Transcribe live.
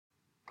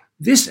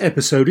This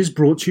episode is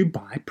brought to you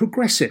by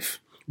Progressive,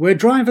 where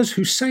drivers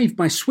who save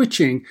by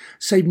switching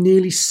save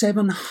nearly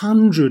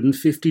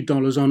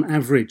 $750 on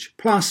average.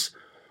 Plus,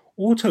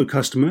 auto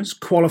customers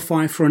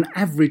qualify for an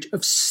average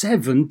of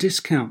 7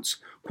 discounts.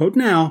 Quote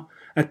now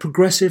at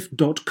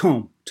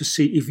progressive.com to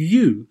see if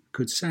you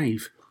could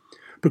save.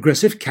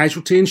 Progressive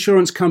Casualty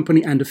Insurance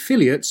Company and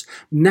affiliates,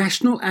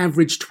 national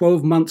average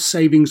 12-month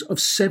savings of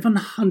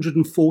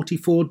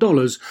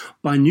 $744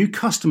 by new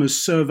customers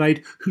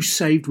surveyed who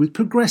saved with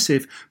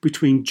Progressive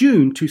between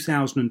June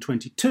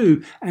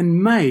 2022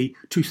 and May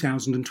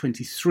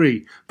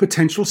 2023.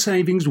 Potential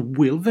savings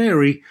will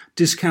vary.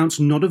 Discounts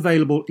not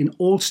available in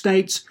all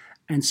states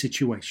and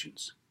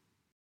situations.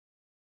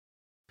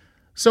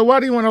 So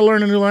why do you want to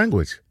learn a new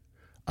language?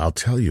 I'll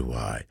tell you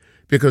why.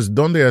 Because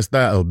 ¿Dónde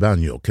está el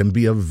baño? Can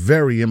be a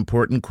very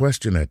important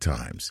question at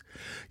times.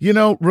 You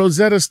know,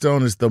 Rosetta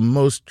Stone is the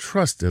most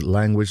trusted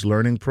language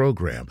learning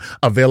program,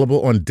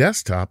 available on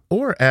desktop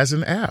or as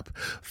an app.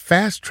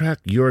 Fast-track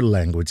your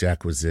language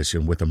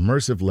acquisition with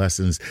immersive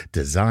lessons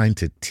designed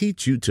to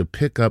teach you to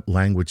pick up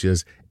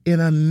languages in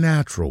a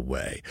natural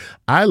way.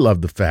 I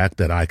love the fact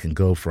that I can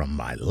go from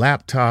my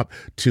laptop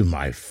to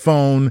my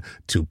phone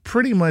to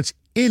pretty much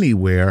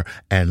anywhere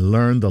and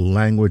learn the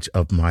language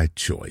of my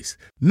choice.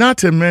 Not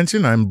to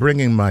mention, I'm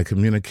bringing my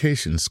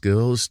communication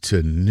skills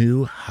to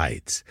new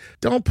heights.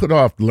 Don't put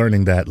off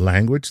learning that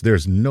language.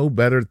 There's no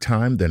better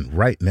time than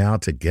right now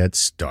to get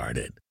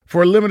started.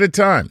 For a limited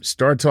time,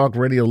 Star Talk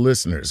Radio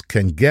listeners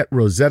can get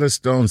Rosetta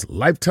Stone's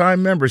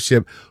lifetime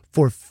membership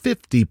for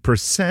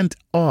 50%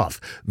 off.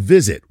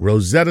 Visit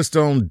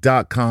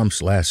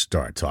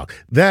rosettastone.com/StarTalk.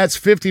 That's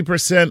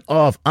 50%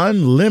 off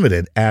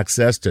unlimited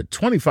access to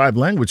 25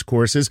 language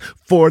courses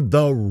for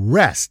the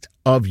rest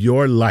of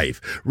your life.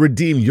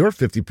 Redeem your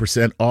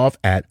 50% off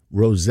at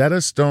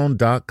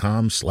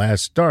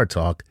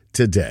rosettastone.com/StarTalk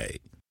today.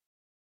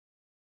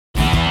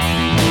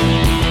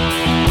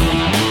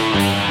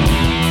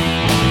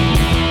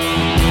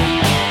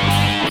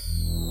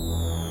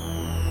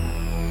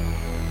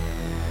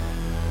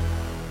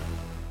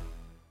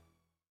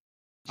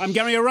 I'm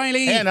Gary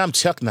O'Reilly. And I'm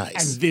Chuck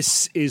Nice. And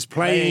this is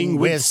Playing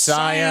with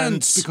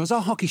Science. Because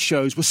our hockey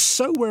shows were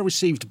so well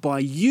received by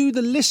you,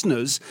 the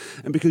listeners,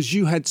 and because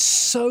you had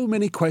so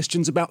many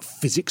questions about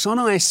physics on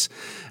ice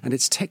and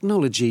its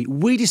technology,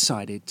 we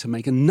decided to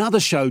make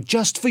another show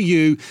just for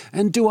you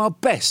and do our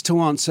best to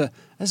answer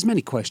as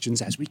many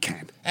questions as we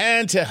can.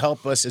 And to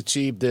help us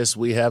achieve this,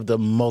 we have the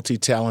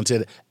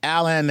multi-talented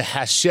Alan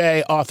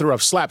Hachey, author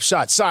of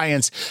Slapshot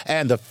Science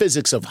and the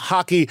Physics of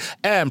Hockey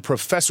and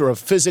professor of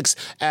physics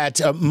at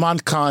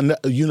Moncton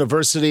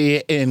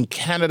University in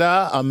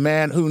Canada, a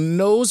man who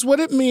knows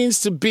what it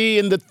means to be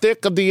in the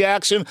thick of the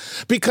action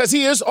because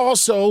he is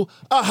also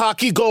a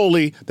hockey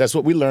goalie. That's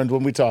what we learned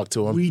when we talked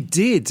to him. We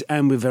did,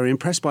 and we're very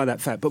impressed by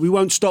that fact. But we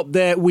won't stop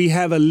there. We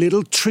have a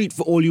little treat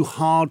for all you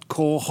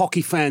hardcore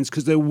hockey fans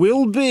because there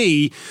will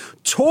be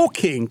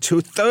talking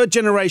to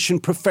third-generation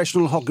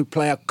professional hockey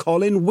player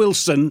Colin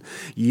Wilson.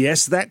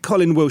 Yes, that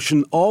Colin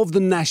Wilson of the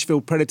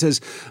Nashville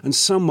Predators, and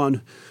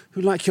someone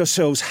who, like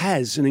yourselves,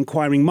 has an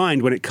inquiring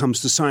mind when it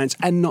comes to science.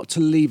 And not to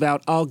leave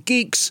out our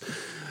geeks,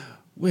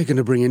 we're going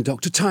to bring in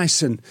Dr.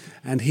 Tyson,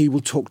 and he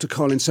will talk to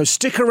Colin. So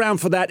stick around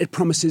for that. It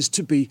promises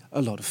to be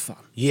a lot of fun.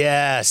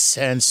 Yes,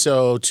 and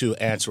so to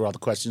answer all the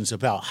questions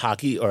about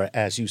hockey, or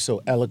as you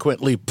so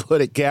eloquently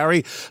put it,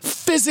 Gary,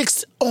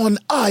 physics on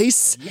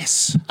ice.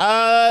 Yes.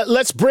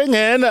 Let's bring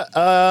in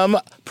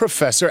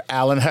Professor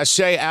Alan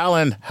Hachey.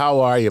 Alan, how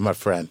are you, my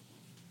friend?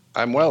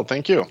 I'm well,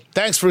 thank you.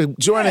 Thanks for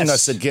joining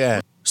us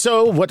again.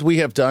 So what we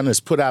have done is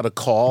put out a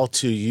call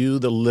to you,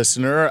 the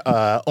listener,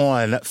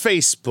 on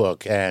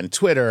Facebook and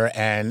Twitter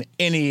and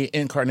any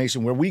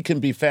incarnation where we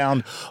can be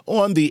found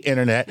on the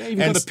internet. Yeah,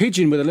 even got a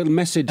pigeon with a little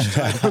message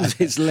tied on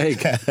his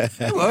leg.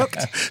 It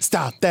worked.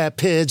 Stop that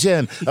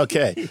pigeon.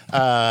 Okay.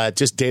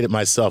 Just dated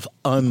myself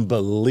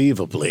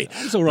unbelievably.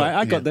 It's all right.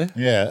 I got there.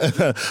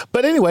 Yeah.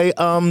 But anyway,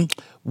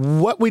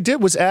 what we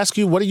did was ask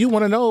you, what do you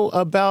want to know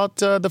about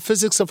the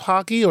physics of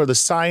hockey or the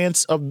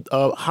science of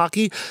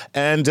hockey?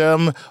 And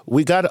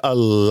we got a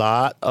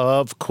lot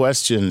of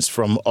questions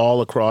from all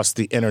across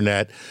the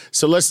internet.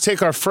 So let's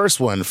take our first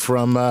one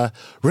from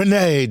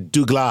Renee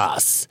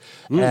Douglas.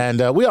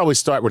 And we always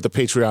start with the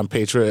Patreon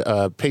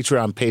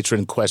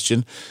patron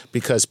question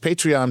because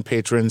Patreon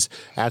patrons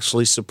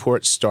actually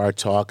support Star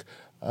Talk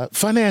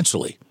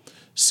financially.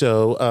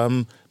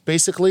 So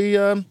basically...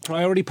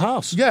 priority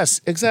pass.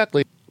 Yes,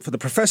 exactly. For the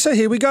professor,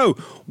 here we go.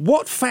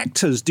 What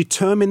factors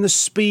determine the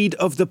speed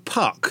of the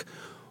puck?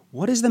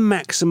 What is the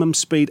maximum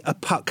speed a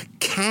puck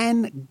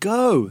can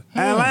go?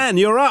 Alan,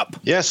 you're up.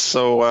 Yes,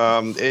 so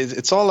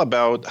it's all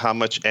about how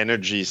much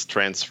energy is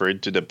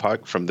transferred to the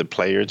puck from the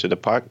player to the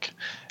puck.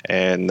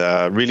 And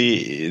really,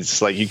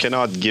 it's like you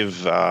cannot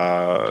give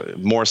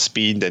more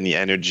speed than the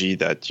energy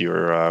that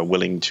you're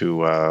willing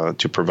to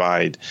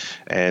provide.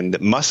 And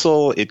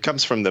muscle, it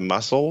comes from the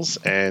muscles,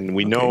 and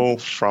we know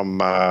from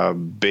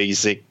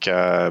basic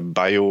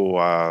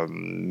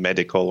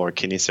biomedical or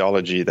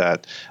kinesiology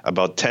that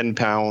about 10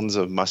 pounds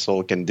of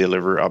muscle can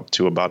deliver up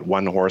to about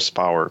 1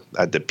 horsepower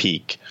at the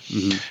peak.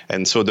 Mm-hmm.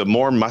 And so the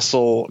more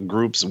muscle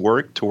groups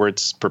work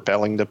towards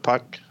propelling the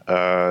puck,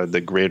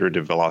 the greater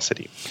the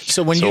velocity.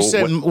 So when you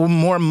said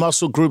more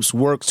muscle groups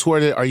work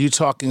toward it, are you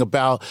talking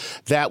about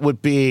that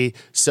would be,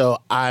 so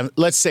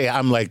let's say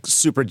I'm like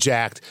super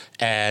jacked,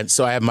 and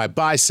so I have my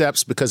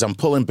biceps because I'm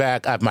pulling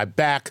back, I have my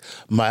back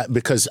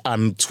because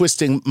I'm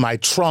twisting my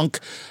trunk,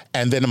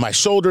 and then my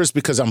shoulders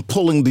because I'm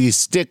pulling the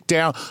stick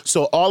down.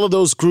 So all of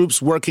those groups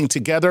working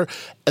together,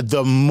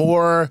 the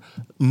more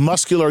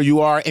muscular you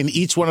are in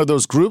each one of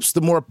those groups,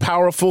 the more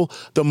powerful,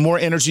 the more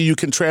energy you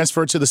can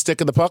transfer to the stick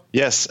of the puck?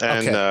 Yes,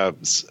 and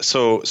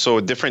so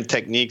different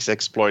techniques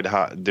exploit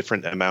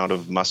different amount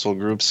of muscle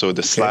groups. So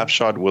the slap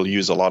shot will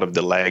use a lot of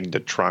the leg, the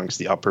trunks,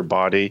 the upper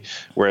body,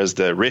 whereas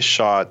the wrist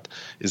shot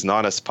is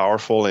not as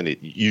powerful, and it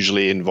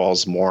usually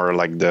involves more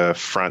like the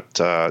front,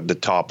 the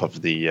top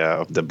of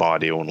the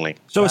body only.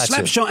 So a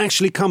slap shot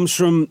actually comes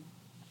from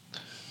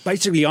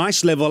basically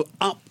ice level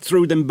up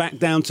through them back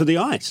down to the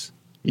ice.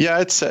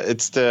 Yeah, it's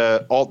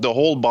the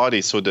whole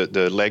body. So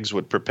the legs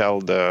would propel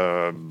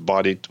the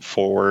body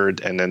forward,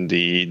 and then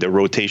the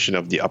rotation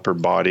of the upper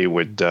body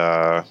would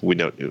move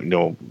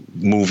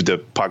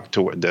the puck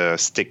toward the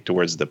stick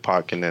towards the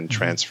puck, and then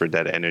transfer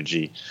that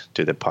energy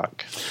to the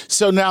puck.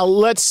 So now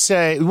let's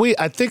say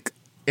I think,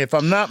 if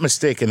I'm not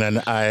mistaken,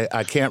 and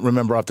I can't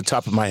remember off the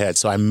top of my head,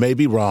 so I may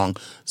be wrong.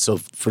 So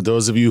for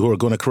those of you who are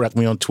going to correct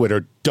me on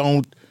Twitter,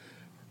 don't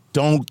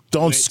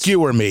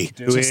skewer me.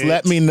 Just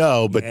let me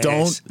know, but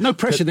don't. No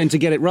pressure then to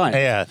get it right.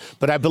 Yeah,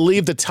 but I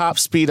believe the top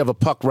speed of a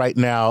puck right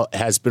now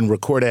has been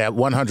recorded at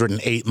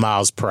 108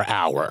 miles per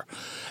hour.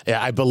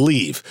 Yeah, I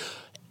believe.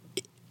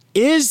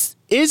 Is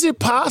it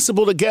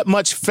possible to get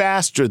much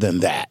faster than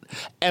that?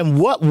 And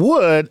what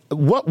would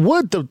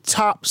the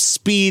top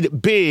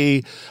speed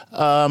be,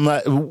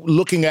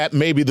 looking at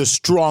maybe the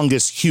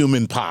strongest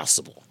human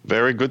possible?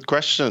 Very good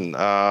question.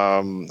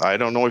 I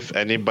don't know if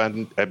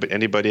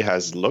anybody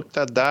has looked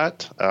at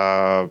that,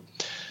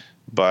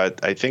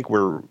 but I think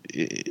we're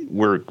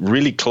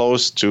really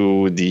close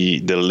to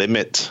the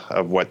limit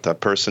of what a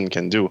person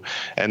can do.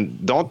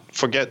 And don't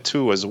forget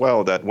too as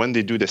well that when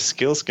they do the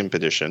skills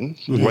competition,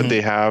 what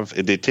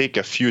they take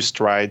a few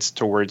strides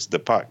towards the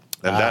puck.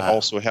 And that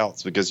also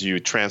helps because you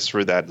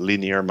transfer that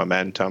linear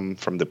momentum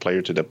from the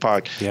player to the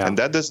puck. Yeah. And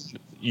that does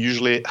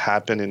usually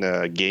happen in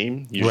a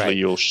game. Usually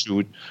you'll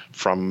shoot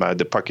from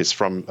the puck is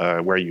from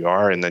where you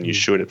are, and then you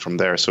shoot it from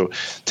there. So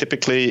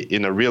typically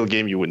in a real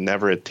game, you would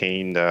never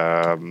attain,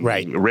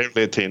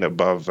 rarely attain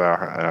above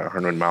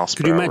 100 miles per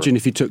hour. Could you imagine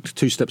if you took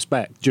 2 steps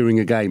back during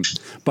a game?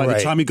 By the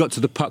time you got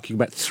to the puck, you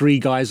got 3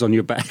 guys on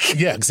your back.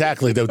 Yeah,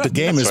 exactly. The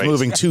game is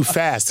moving too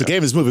fast. The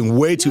game is moving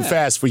way too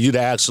fast for you to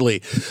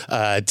actually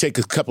take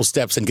a couple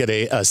steps and get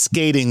a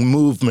skating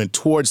movement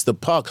towards the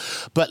puck.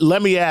 But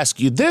let me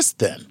ask you this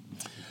then.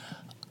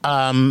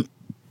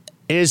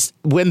 Is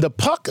when the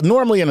puck,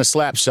 normally in a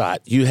slap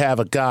shot, you have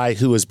a guy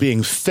who is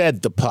being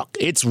fed the puck.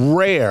 It's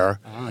rare.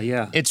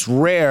 It's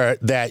rare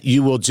that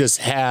you will just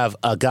have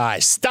a guy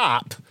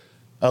stop,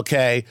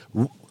 draw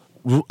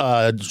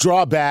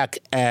back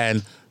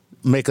and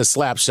make a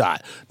slap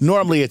shot.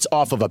 Normally it's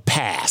off of a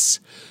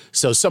pass.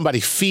 So somebody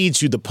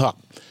feeds you the puck.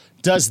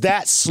 Does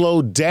that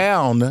slow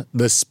down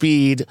the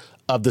speed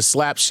of the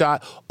slap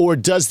shot, or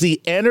does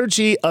the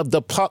energy of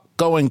the puck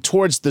going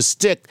towards the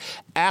stick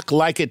act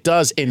like it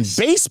does in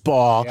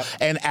baseball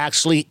and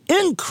actually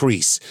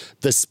increase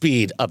the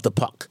speed of the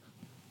puck?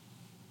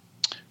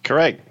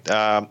 Correct.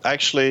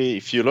 Actually,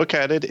 if you look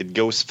at it, it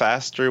goes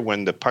faster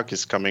when the puck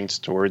is coming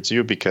towards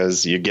you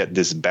because you get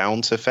this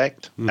bounce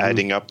effect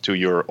adding up to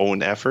your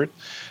own effort.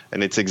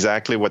 And it's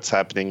exactly what's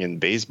happening in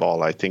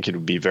baseball. I think it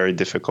would be very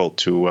difficult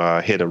to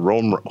hit a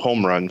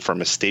home run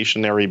from a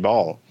stationary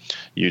ball.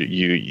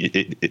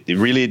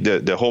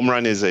 The home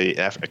run is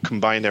a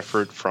combined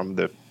effort from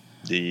the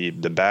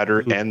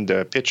batter and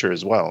the pitcher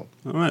as well.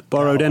 All right,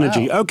 borrowed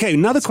energy. Okay,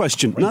 another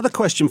question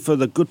for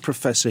the good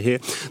professor here,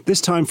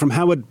 this time from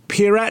Howard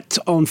Pirat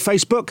on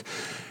Facebook.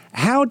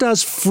 How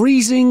does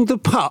freezing the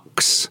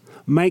pucks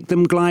make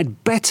them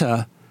glide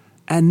better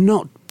and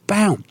not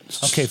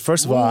bounce? Okay,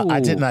 first of all, I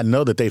did not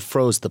know that they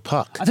froze the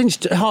puck. I think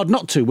it's hard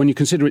not to when you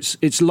consider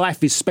its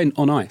life is spent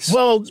on ice.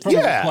 Well,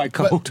 yeah, quite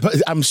cold.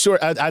 But I'm sure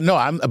I know.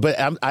 I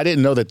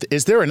didn't know that.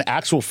 Is there an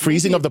actual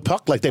freezing of the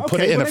puck? Like they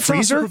put it in a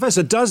freezer?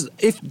 Professor,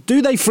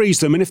 do they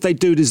freeze them? And if they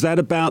do, is that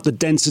about the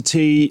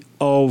density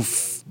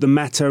of the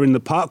matter in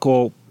the puck,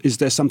 or is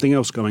there something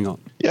else going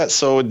on? Yeah,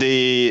 so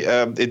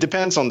it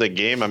depends on the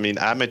game. I mean,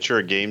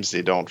 amateur games,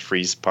 they don't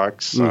freeze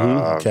pucks,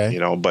 Okay.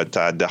 but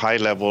at the high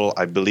level,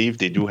 I believe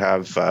they do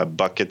have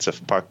buckets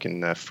of puck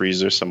in the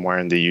freezer somewhere,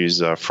 and they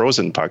use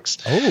frozen pucks.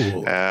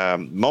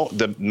 Oh.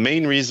 The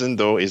main reason,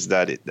 though, is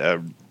that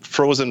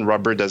frozen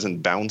rubber doesn't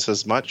bounce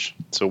as much.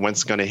 So when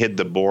it's going to hit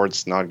the board,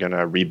 it's not going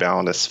to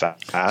rebound as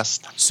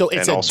fast. So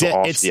it's and also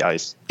off the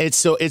ice.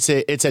 It's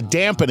a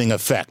dampening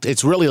effect.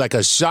 It's really like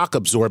a shock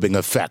absorbing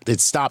effect. It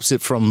stops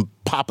it from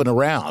popping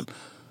around.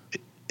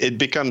 It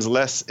becomes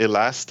less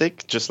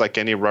elastic, just like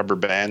any rubber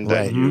band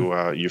that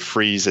you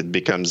freeze. It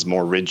becomes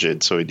more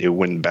rigid, so it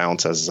wouldn't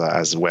bounce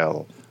as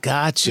well.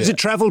 Gotcha. Does it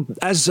travel,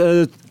 as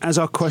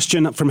our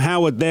question from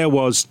Howard there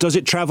was, does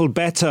it travel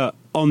better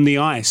on the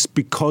ice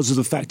because of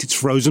the fact it's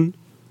frozen?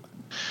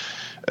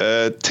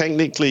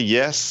 Technically,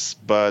 yes,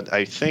 but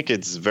I think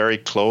it's very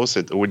close.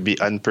 It would be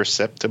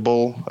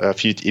imperceptible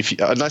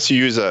unless you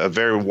use a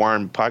very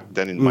warm puck.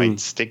 Then it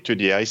might stick to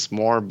the ice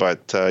more.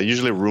 But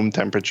usually, room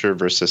temperature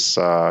versus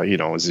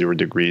 0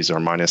 degrees or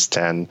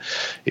 -10,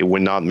 it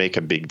would not make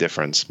a big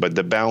difference. But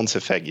the bounce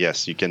effect,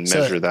 yes, you can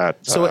measure that.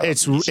 So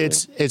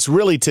it's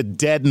really to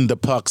deaden the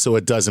puck so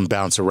it doesn't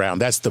bounce around.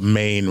 That's the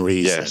main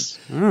reason. Yes.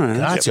 All right.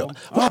 Gotcha.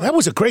 Wow, that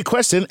was a great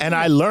question, and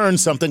I learned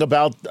something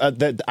about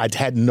that. I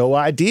had no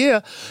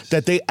idea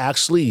that they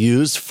actually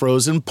used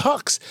frozen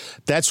pucks.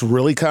 That's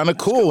really kind of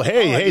cool.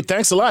 Hey,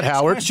 thanks a lot,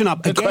 Howard. Question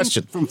up. Good Again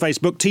question. from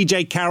Facebook,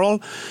 TJ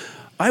Carroll.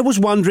 I was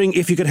wondering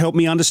if you could help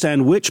me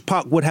understand which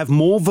puck would have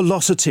more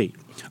velocity.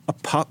 A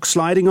puck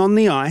sliding on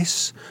the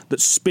ice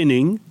that's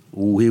spinning.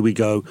 Oh, here we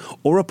go.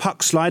 Or a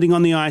puck sliding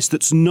on the ice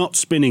that's not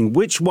spinning.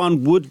 Which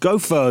one would go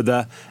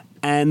further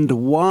and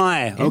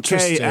why? Okay,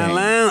 Interesting.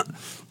 Alain,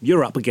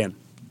 you're up again.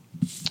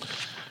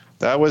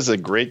 That was a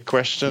great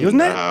question.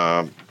 Wasn't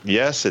it?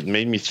 Yes, it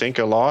made me think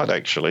a lot,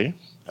 actually.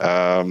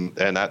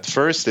 And at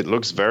first, it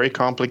looks very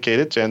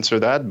complicated to answer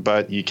that,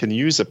 but you can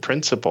use a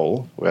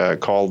principle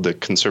called the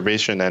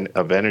conservation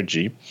of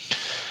energy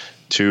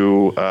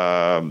to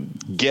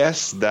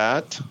guess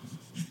that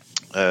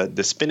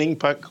the spinning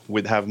puck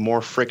would have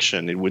more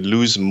friction. It would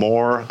lose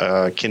more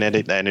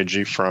kinetic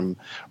energy from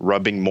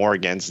rubbing more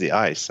against the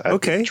ice as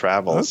it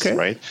travels,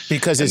 right?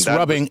 Because it's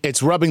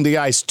rubbing the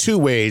ice two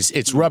ways.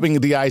 It's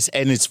rubbing the ice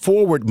in its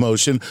forward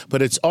motion,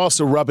 but it's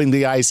also rubbing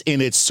the ice in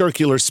its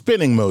circular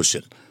spinning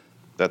motion.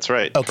 That's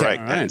right. Okay.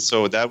 Correct. All right. And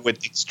so that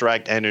would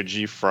extract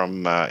energy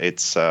from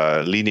its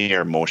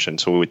linear motion.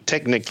 So it would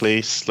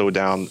technically slow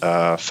down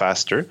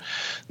faster.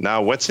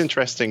 Now, what's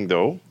interesting,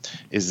 though,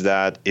 is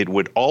that it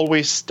would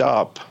always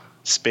stop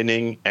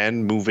spinning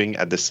and moving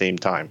at the same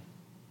time.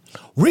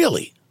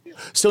 Really?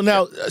 So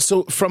now,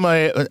 from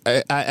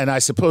and I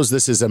suppose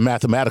this is a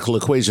mathematical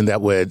equation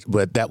that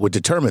would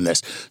determine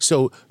this.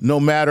 So no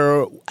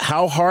matter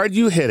how hard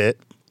you hit it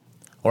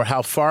or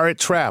how far it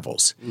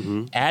travels,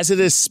 as it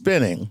is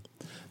spinning,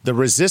 the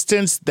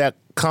resistance that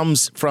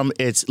comes from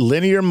its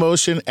linear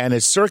motion and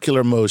its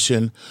circular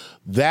motion,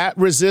 that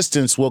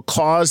resistance will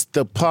cause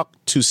the puck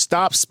to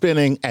stop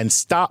spinning and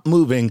stop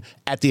moving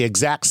at the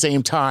exact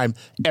same time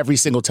every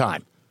single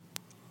time.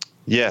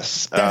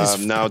 Yes.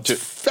 Now, to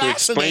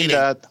explain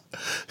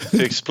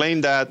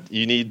that,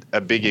 you need a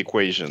big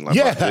equation.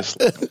 Yeah. This.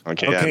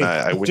 Okay. And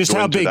I would Just go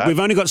how into big? that. We've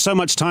only got so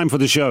much time for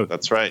the show.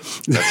 That's right.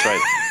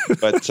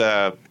 But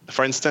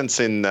for instance,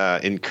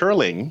 in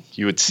curling,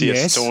 you would see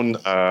a stone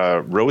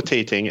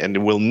rotating, and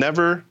you'll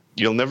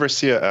never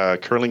see a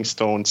curling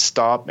stone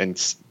stop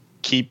and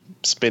keep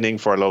spinning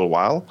for a little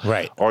while.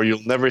 Right. Or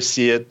you'll never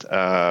see it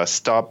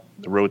stop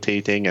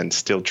rotating and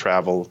still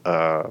travel.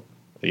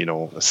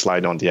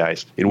 Slide on the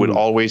ice. It would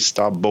always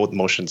stop both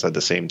motions at the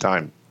same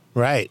time.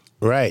 Right.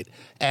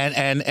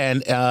 And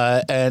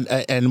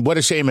what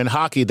a shame in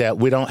hockey that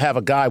we don't have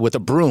a guy with a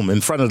broom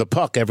in front of the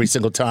puck every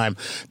single time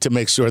to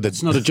make sure that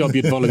It's not a job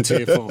you'd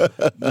volunteer for.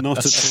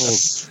 Not at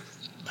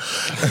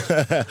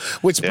all.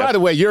 Which, by the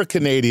way, you're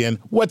Canadian.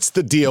 What's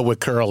the deal with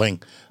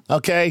curling?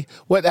 Okay,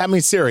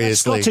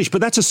 seriously. Scottish,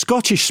 but that's a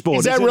Scottish sport.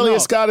 Is that really a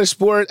not? Scottish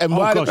sport? And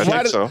why do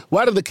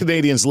the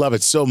Canadians love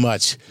it so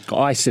much? Got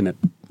ice in it.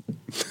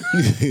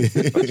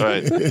 That's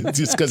right.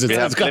 Just because We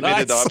it's have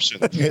limited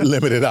options.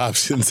 Limited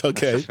options.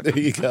 Okay, there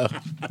you go.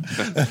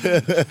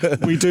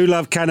 We do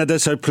love Canada,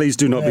 so please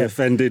do not be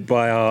offended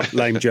by our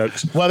lame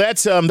jokes. Well,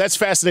 that's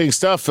fascinating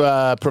stuff,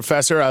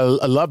 Professor. I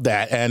love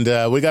that,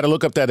 and we got to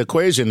look up that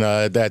equation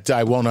that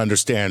I won't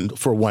understand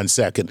for 1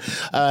 second.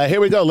 Here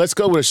we go. Let's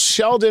go with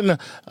Sheldon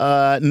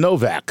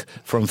Novak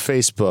from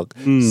Facebook.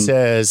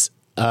 Says,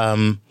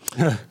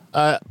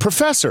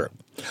 Professor,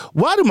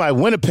 why do my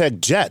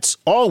Winnipeg Jets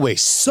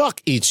always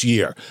suck each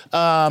year?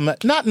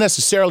 Not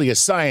necessarily a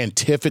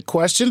scientific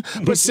question,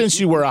 but since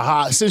you are a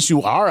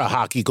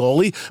hockey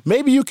goalie,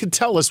 maybe you could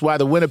tell us why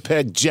the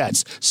Winnipeg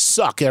Jets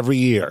suck every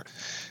year.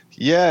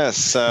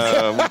 Yes.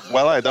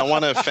 Well, I don't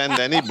want to offend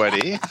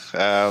anybody,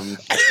 but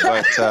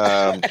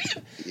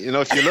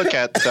if you look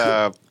at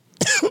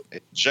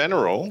in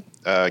general,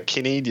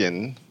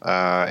 Canadian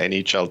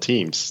NHL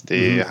teams,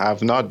 they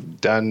have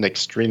not done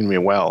extremely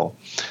well.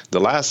 The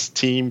last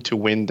team to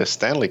win the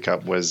Stanley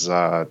Cup was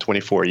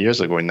 24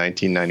 years ago in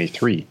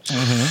 1993.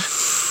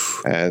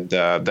 And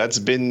that's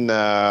been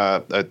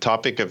a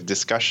topic of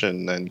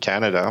discussion in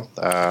Canada.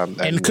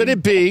 And could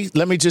it be?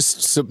 Let me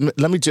just,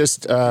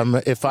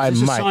 if I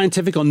Is it might,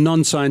 scientific or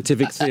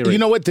non-scientific theory? you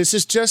know what? This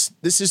is just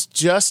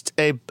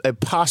a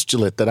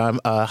postulate that I'm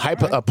a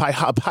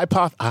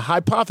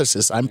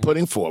hypothesis I'm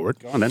putting forward.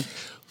 Go on then.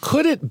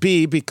 Could it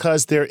be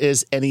because there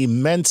is an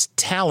immense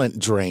talent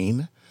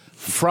drain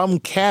from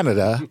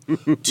Canada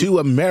to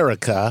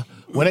America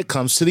when it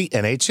comes to the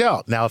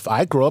NHL? Now, if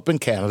I grow up in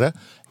Canada,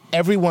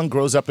 everyone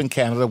grows up in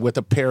Canada with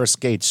a pair of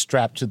skates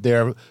strapped to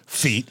their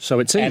feet So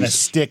it seems. and a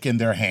stick in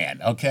their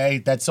hand, okay?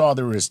 That's all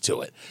there is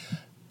to it.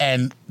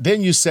 And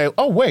then you say,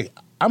 oh, wait,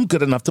 I'm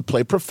good enough to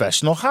play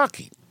professional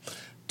hockey.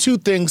 Two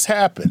things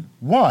happen.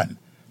 One,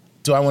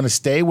 do I want to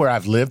stay where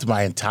I've lived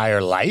my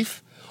entire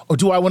life? Or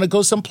do I want to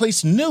go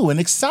someplace new and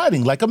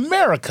exciting like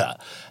America?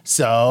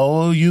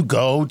 So you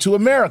go to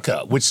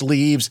America, which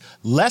leaves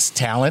less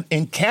talent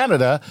in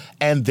Canada,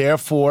 and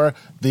therefore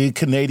the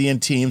Canadian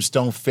teams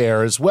don't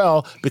fare as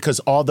well because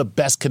all the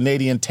best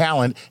Canadian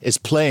talent is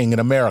playing in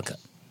America.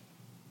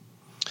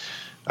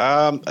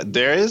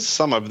 There is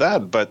some of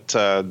that, but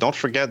don't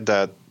forget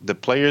that the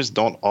players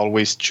don't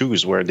always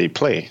choose where they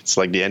play. It's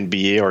like the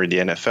NBA or the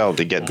NFL.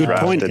 They get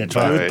drafted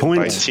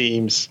by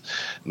teams.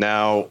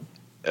 Now,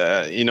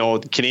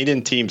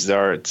 Canadian teams,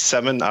 there are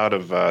 7 out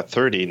of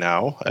 30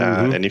 now.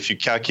 And if you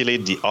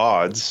calculate the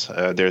odds,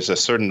 there's a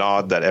certain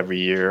odd that every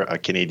year a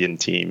Canadian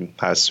team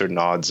has certain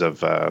odds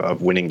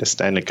of winning the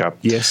Stanley Cup.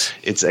 Yes.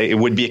 It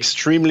would be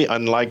extremely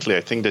unlikely.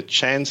 I think the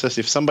chances,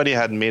 if somebody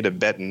had made a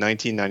bet in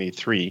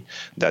 1993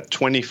 that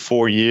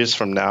 24 years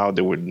from now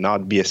there would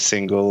not be a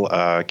single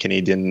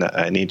Canadian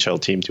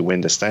NHL team to win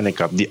the Stanley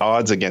Cup, the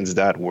odds against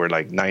that were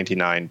like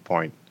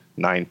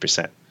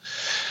 99.9%.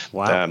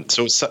 Wow.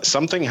 So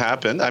something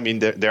happened. I mean,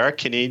 there are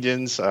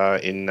Canadians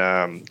in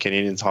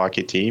Canadians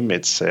hockey team. I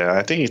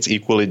think it's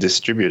equally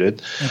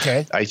distributed.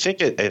 Okay. I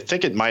think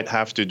it might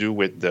have to do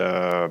with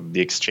the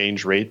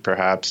exchange rate.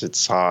 Perhaps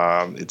it's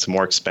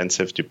more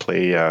expensive to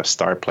play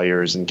star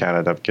players in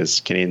Canada because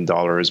Canadian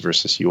dollars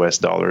versus U.S.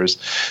 dollars.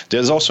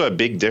 There's also a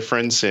big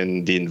difference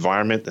in the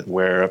environment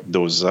where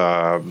those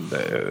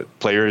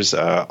players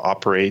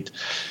operate.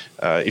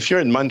 If you're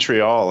in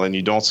Montreal and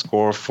you don't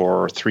score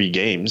for 3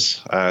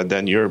 games,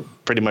 then you're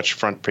pretty much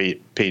front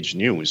page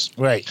news.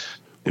 Right.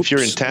 If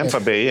you're in Tampa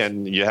Bay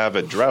and you have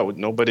a drought,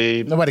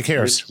 nobody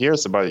cares.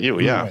 Hears about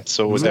you. Yeah. Right.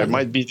 So there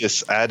might be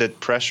this added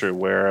pressure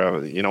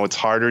where it's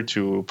harder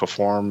to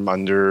perform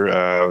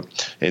under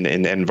in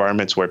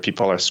environments where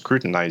people are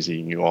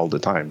scrutinizing you all the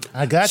time.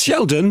 I got you.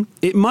 Sheldon,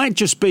 it might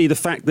just be the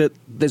fact that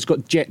there's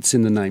got Jets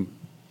in the name.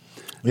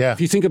 Yeah.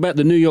 If you think about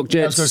the New York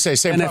Jets, I was gonna say,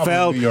 same problem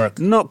NFL, with New York.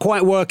 not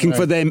quite working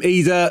for them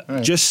either.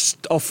 Right.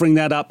 Just offering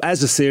that up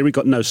as a theory,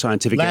 got no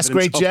scientific Last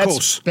evidence. great Jets, Of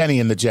course. Benny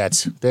and the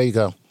Jets. There you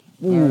go.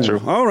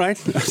 True. All right.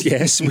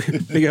 Yes.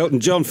 Big Elton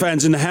John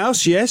fans in the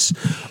house. Yes.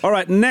 All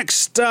right.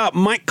 Next up,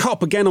 Mike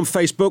Kopp again on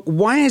Facebook.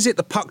 Why is it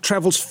the puck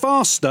travels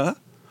faster,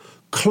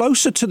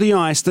 closer to the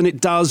ice than it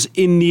does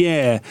in the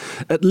air?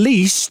 At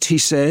least, he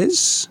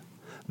says,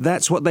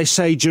 that's what they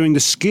say during the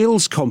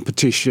skills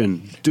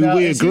competition. Do Now,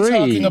 we is agree? he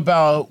talking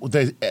about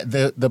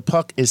the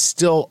puck is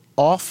still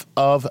off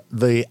of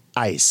the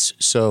ice,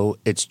 so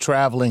it's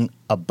traveling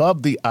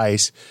above the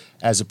ice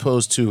as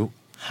opposed to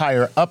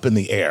higher up in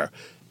the air?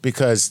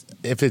 Because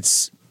if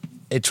it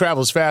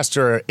travels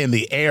faster in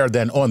the air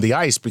than on the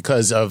ice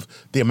because of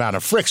the amount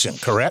of friction,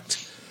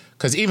 correct?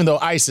 Because even though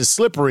ice is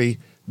slippery,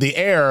 the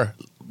air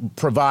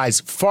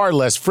provides far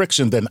less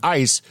friction than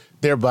ice,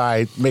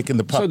 thereby making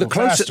the puck So the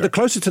go faster.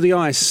 closer to the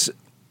ice,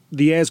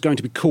 the air is going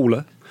to be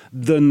cooler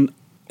than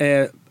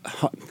air.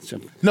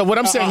 No, what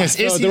I'm saying is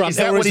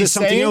that what he's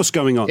something saying? else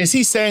going on? Is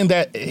he saying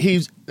that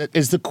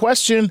is the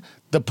question,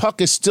 the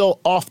puck is still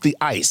off the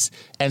ice,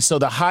 and so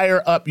the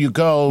higher up you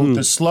go,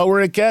 the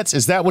slower it gets?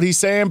 Is that what he's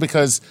saying?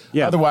 Because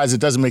otherwise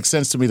it doesn't make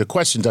sense to me. The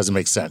question doesn't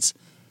make sense.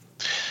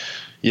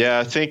 Yeah,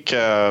 I think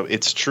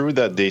it's true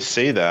that they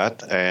say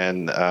that,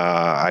 and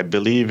I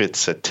believe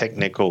it's a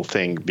technical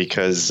thing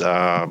because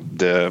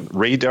the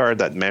radar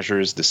that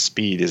measures the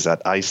speed is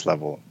at ice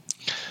level.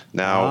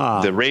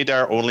 Now, the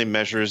radar only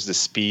measures the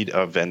speed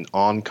of an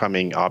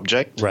oncoming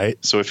object. Right.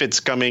 So if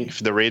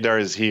the radar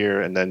is here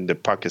and then the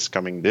puck is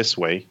coming this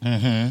way,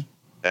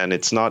 then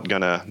it's not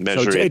going to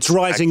measure So it's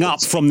rising up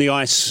speed. from the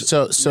ice,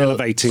 So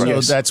elevating.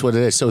 So that's what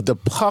it is. So the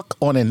puck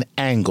on an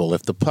angle,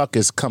 if the puck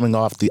is coming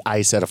off the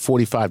ice at a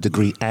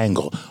 45-degree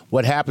angle,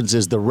 what happens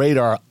is the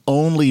radar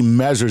only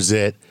measures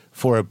it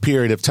for a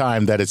period of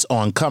time that it's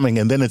oncoming,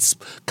 and then it's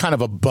kind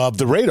of above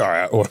the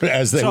radar, or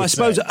as they would say.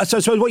 So I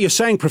suppose what you're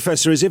saying,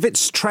 Professor, is if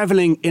it's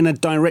travelling in a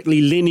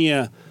directly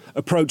linear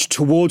approach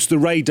towards the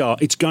radar,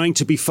 it's going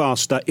to be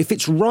faster. If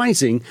it's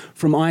rising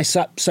from ice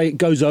up, say it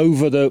goes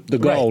over the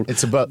goal,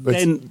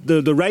 then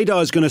the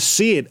radar is going to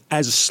see it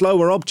as a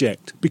slower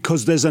object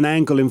because there's an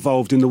angle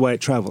involved in the way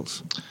it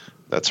travels.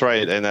 That's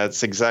right, and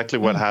that's exactly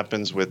what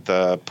happens with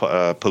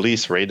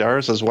police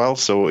radars as well.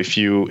 So if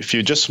you're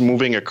just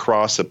moving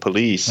across a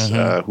police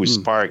who's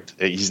parked,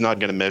 he's not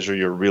going to measure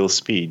your real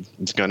speed.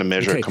 He's going to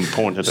measure a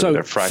component of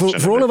their fraction.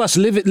 For all of us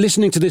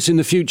listening to this in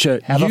the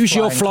future, use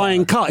your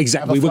flying car.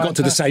 Exactly, we got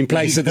to the same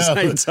place at the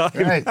same time.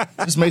 Right.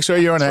 Just make sure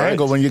you're on an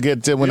angle when you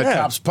get when the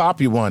cops pop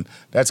you one.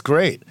 That's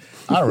great.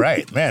 All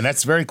right, man,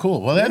 that's very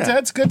cool. Well,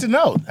 that's good to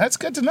know. That's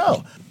good to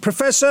know.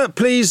 Professor,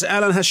 please,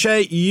 Alain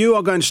Hachet, you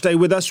are going to stay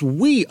with us.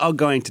 We are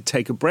going to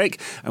take a break,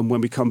 and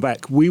when we come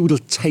back, we will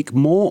take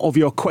more of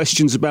your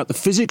questions about the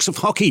physics of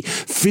hockey,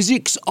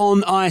 physics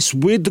on ice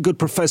with the good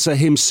professor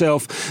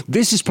himself.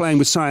 This is Playing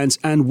with Science,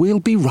 and we'll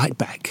be right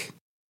back.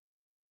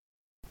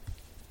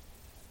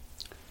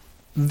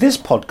 This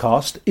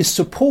podcast is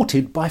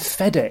supported by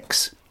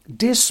FedEx.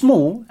 Dear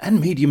small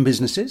and medium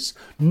businesses,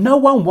 no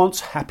one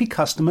wants happy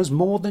customers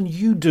more than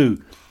you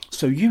do.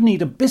 So you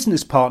need a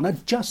business partner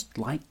just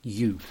like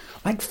you,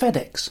 like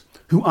FedEx,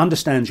 who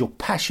understands your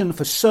passion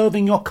for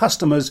serving your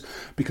customers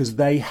because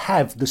they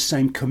have the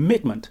same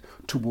commitment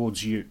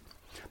towards you.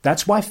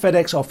 That's why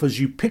FedEx offers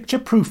you picture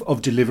proof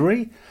of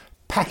delivery,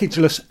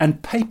 packageless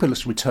and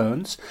paperless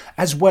returns,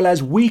 as well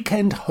as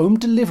weekend home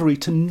delivery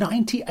to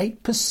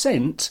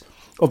 98%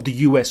 of the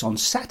US on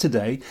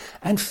Saturday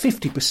and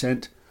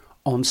 50%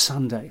 on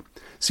Sunday.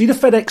 See the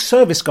FedEx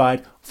service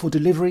guide for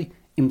delivery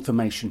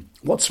information.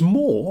 What's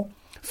more,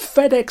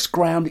 FedEx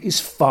Ground is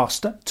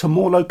faster to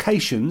more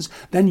locations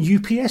than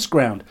UPS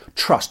Ground.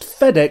 Trust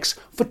FedEx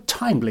for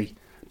timely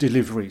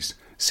deliveries.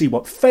 See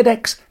what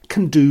FedEx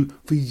can do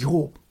for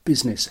your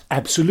business.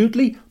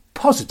 Absolutely,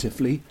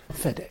 positively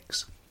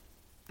FedEx.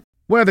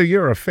 Whether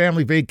you're a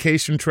family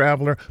vacation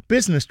traveler,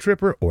 business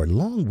tripper, or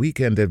long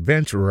weekend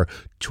adventurer,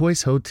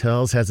 Choice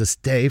Hotels has a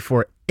stay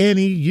for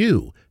any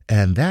you.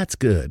 And that's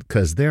good,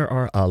 because there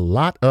are a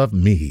lot of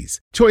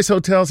me's. Choice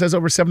Hotels has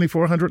over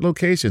 7,400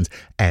 locations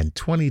and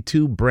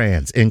 22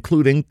 brands,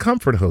 including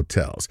Comfort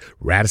Hotels,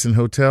 Radisson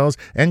Hotels,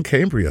 and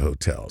Cambria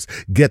Hotels.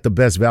 Get the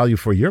best value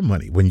for your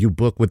money when you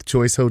book with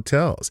Choice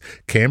Hotels.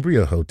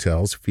 Cambria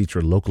Hotels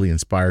feature locally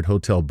inspired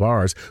hotel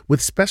bars with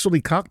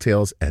specialty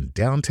cocktails and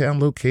downtown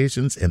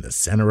locations in the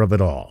center of it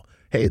all.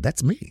 Hey,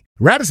 that's me.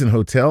 Radisson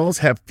Hotels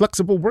have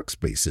flexible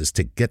workspaces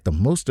to get the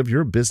most of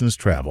your business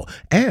travel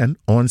and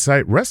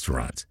on-site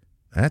restaurants.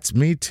 That's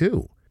me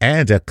too.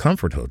 And at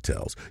Comfort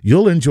Hotels,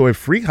 you'll enjoy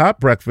free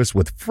hot breakfast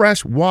with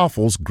fresh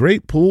waffles,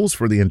 great pools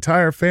for the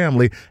entire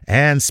family,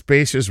 and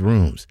spacious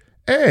rooms.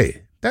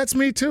 Hey, that's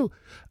me too.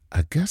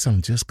 I guess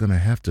I'm just going to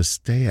have to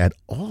stay at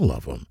all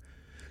of them.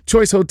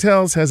 Choice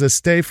Hotels has a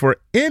stay for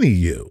any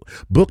you.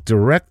 Book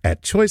direct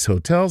at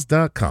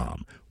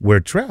choicehotels.com, where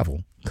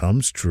travel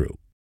comes true.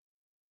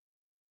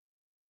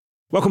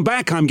 Welcome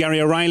back. I'm Gary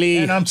O'Reilly.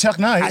 And I'm Chuck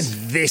Nice.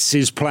 And this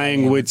is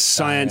Playing with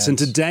Science. And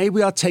today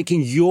we are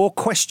taking your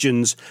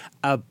questions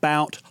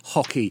about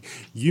hockey.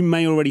 You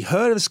may already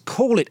heard us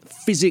call it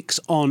physics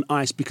on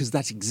ice because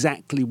that's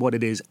exactly what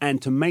it is.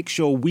 And to make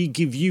sure we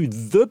give you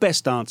the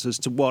best answers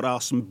to what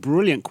are some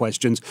brilliant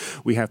questions,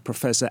 we have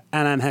Professor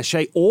Alain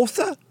Hachet,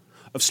 author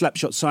of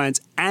Slapshot Science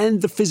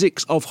and the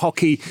Physics of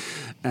Hockey,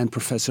 and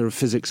Professor of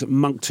Physics at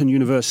Moncton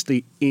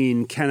University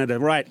in Canada.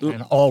 Right.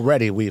 And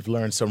already we've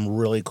learned some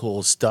really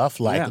cool stuff,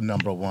 like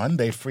number one,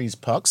 they freeze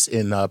pucks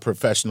in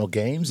professional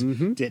games.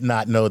 Mm-hmm. Did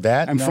not know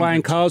that. And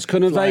flying cars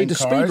can evade the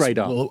speed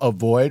radar. Will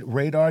avoid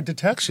radar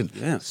detection.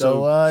 Yeah.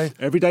 So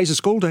every day's a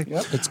school day.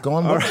 Yep, it's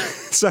going well. Right.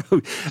 So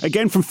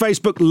again from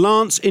Facebook,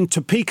 Lance in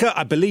Topeka,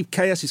 I believe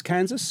Chaos is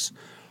Kansas.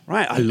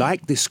 Right, I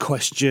like this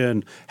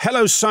question.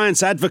 Hello,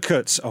 science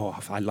advocates. Oh,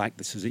 I like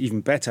this. Is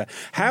even better.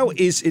 How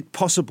is it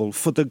possible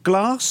for the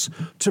glass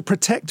to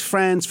protect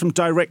fans from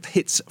direct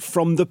hits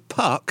from the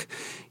puck,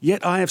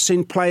 yet I have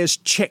seen players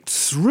check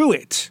through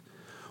it?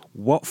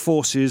 What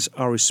forces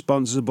are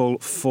responsible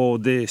for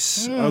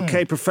this?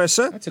 Okay,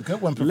 Professor. That's a good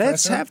one, Professor.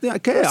 Let's have the...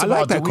 Okay, I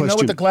like that question. Do we know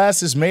what the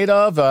glass is made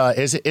of?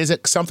 Is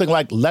it something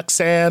like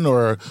Lexan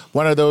or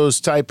one of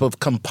those type of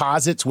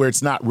composites where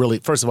it's not really...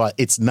 First of all,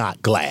 it's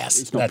not glass.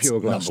 It's not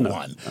pure glass, number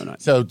one. No.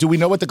 So do we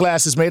know what the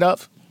glass is made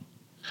of?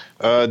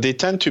 They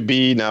tend to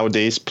be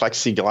nowadays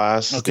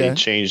plexiglass. Okay. They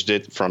changed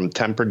it from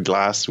tempered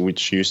glass,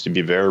 which used to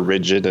be very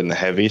rigid and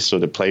heavy, so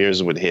the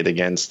players would hit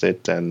against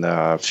it and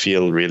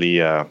feel really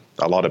a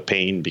lot of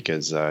pain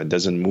because it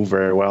doesn't move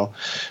very well.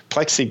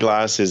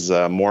 Plexiglass is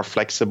more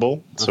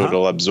flexible, so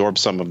it'll absorb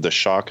some of the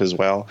shock as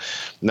well.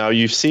 Now,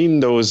 you've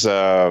seen those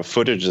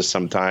footages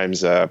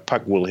sometimes.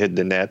 Puck will hit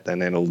the net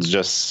and then it'll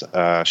just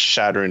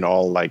shatter in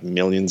all like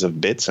millions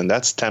of bits, and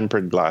that's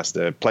tempered glass.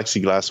 The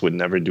plexiglass would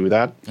never do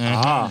that.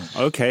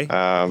 Okay.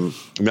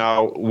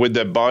 Now, would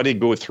the body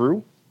go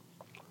through?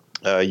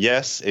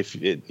 Yes, if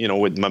it,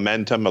 with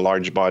momentum, a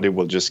large body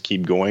will just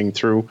keep going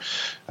through,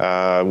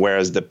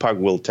 whereas the puck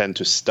will tend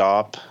to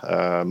stop.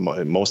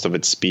 Most of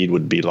its speed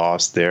would be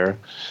lost there.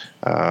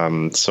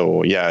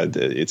 So yeah,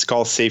 it's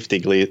called safety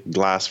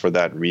glass for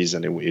that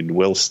reason. It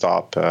will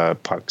stop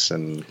pucks,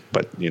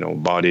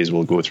 but bodies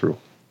will go through.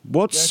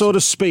 What sort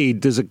of speed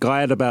does a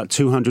guy at about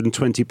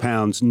 220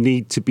 pounds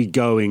need to be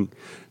going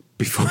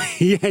before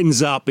he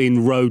ends up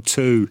in row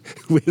 2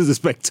 with the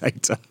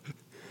spectator?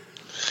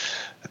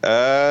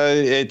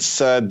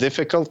 It's a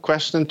difficult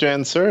question to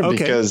answer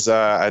because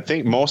I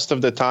think most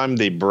of the time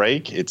they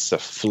break. It's a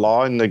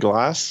flaw in the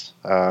glass.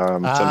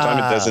 Sometimes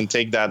it doesn't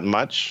take that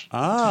much.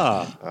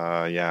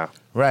 Yeah.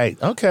 Right.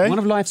 Okay. One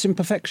of life's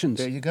imperfections.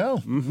 There you go.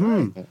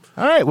 Mm-hmm.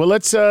 All right. Well,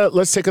 let's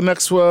take a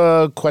next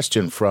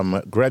question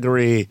from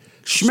Gregory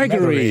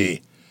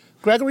Schmeggery.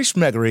 Gregory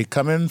Schmeggery,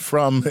 coming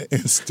from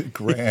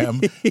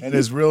Instagram, and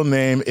his real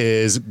name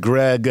is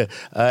Greg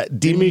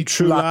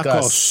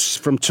Dimitroulakos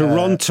from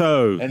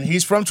Toronto. And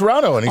he's from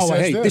Toronto, and he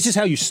says this is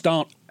how you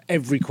start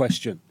every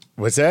question.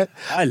 What's that?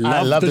 I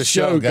love the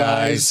show,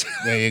 guys.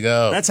 There you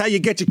go. That's how you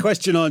get your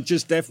question on,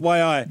 just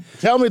FYI.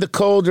 Tell me the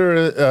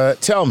colder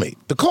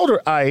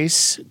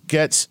ice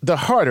gets, the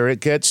harder it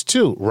gets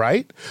too,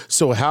 right?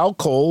 So how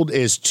cold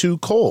is too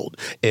cold?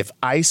 If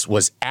ice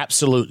was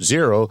absolute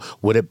zero,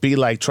 would it be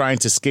like trying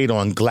to skate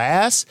on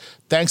glass?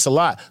 Thanks a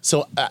lot.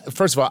 So,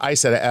 first of all,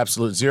 ice at an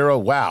absolute zero,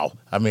 wow.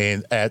 I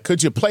mean,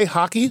 could you play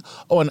hockey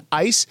on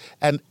ice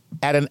and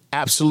at an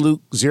absolute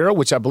zero,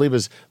 which I believe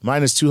is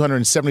minus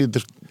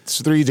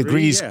 273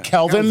 degrees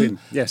Kelvin?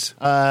 Yes.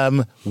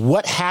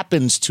 What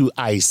happens to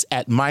ice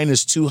at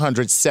minus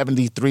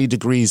 273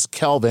 degrees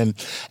Kelvin?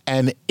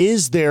 And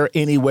is there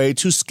any way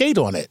to skate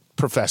on it,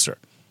 Professor?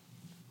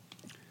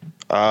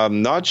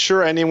 Not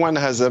sure anyone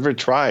has ever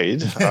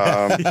tried.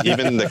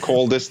 Even the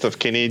coldest of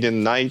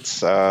Canadian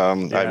nights,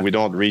 we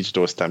don't reach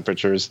those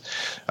temperatures.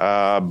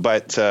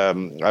 But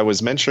I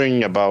was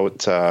mentioning about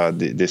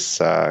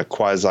this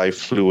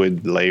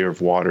quasi-fluid layer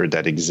of water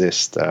that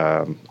exists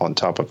on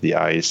top of the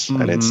ice,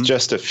 and it's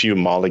just a few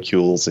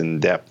molecules in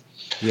depth.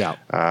 Yeah.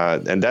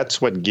 And that's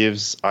what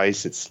gives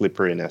ice its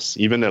slipperiness.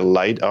 Even a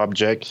light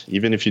object,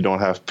 even if you don't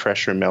have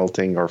pressure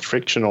melting or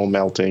frictional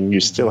melting, you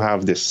still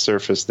have this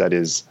surface that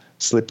is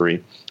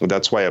slippery.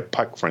 That's why a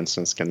puck, for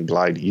instance, can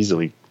glide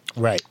easily.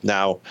 Right.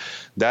 Now,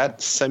 that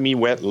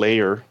semi-wet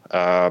layer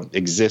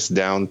exists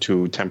down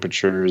to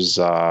temperatures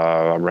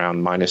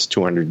around minus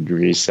 200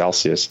 degrees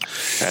Celsius.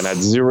 And at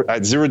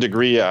zero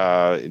degree,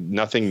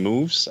 nothing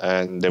moves.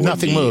 And there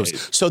nothing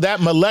moves. So that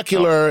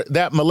molecular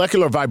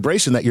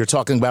vibration that you're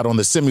talking about on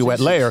the semi-wet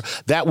layer,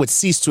 that would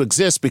cease to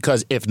exist,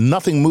 because if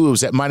nothing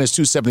moves at minus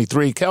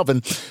 273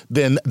 Kelvin,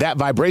 then that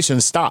vibration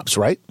stops,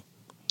 right?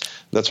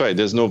 That's right.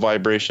 There's no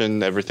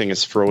vibration. Everything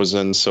is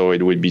frozen. So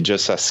it would be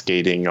just as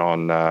skating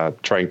on,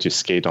 trying to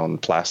skate on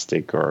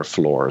plastic or a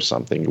floor or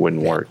something. It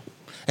wouldn't work.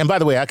 And by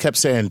the way, I kept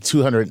saying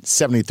minus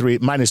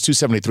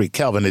 273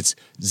 Kelvin. It's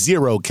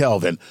 0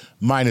 Kelvin,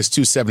 minus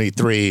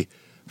 273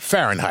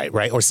 Fahrenheit,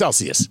 right? Or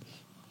Celsius.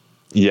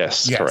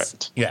 Yes,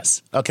 correct.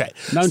 Yes. Okay.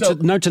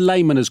 Known to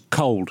layman as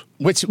cold.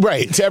 Which,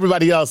 right, to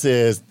everybody else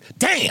is,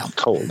 damn.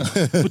 Cold.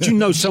 But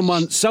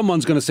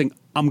someone's going to think,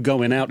 I'm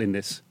going out in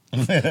this.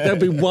 There'll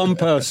be one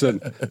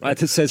person, right,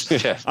 that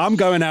says, I'm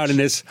going out in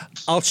this.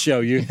 I'll show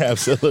you.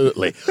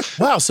 Absolutely.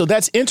 Wow, so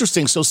that's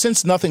interesting. So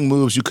since nothing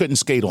moves, you couldn't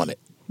skate on it.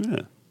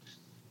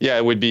 Yeah,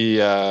 it would be,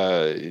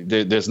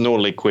 there's no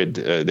liquid.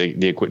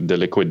 The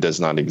liquid does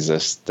not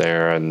exist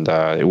there. And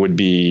it would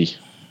be,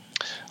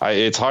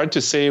 it's hard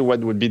to say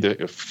what would be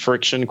the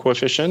friction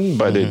coefficient,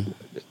 but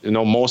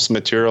most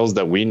materials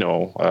that we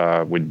know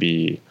would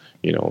be,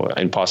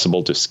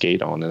 impossible to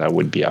skate on, and that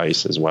would be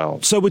ice as well.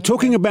 So we're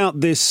talking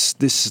about this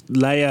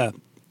layer,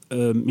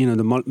 the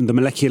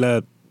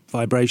molecular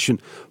vibration,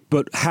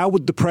 but how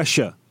would the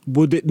pressure,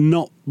 would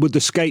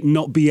the skate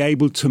not be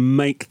able to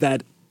make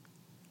that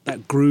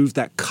groove,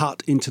 that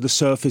cut into the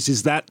surface?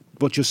 Is that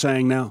what you're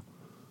saying now?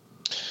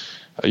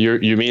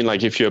 You mean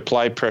like if you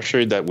apply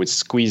pressure, that would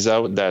squeeze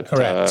out that?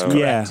 Correct.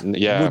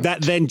 Yeah. Would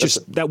that then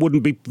that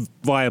wouldn't be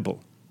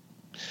viable?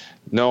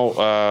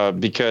 No,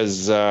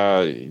 because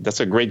that's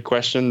a great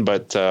question,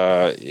 but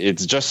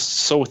it's just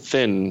so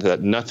thin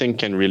that nothing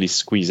can really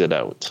squeeze it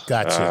out.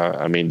 Gotcha.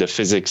 I mean, the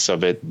physics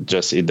of it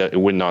it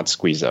would not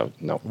squeeze out.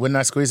 No. Would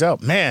not squeeze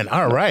out. Man,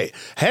 all right.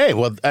 Hey,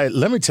 well,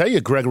 let me tell you,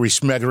 Gregory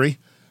Schmeggery,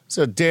 it's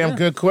a damn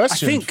good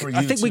question.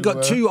 I think we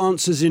got two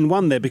answers in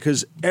one there,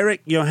 because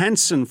Eric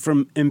Johansson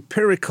from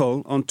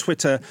Empirical on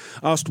Twitter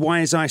asked,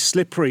 why is ice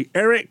slippery?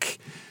 Eric,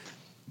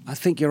 I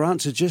think your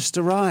answer just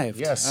arrived.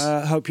 Yes.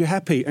 Hope you're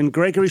happy. And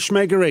Gregory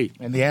Schmeggery.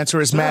 And the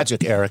answer is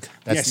magic, Eric.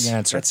 That's the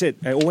answer. That's it.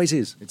 It always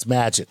is. It's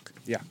magic.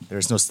 Yeah.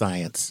 There's no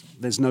science.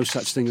 There's no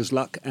such thing as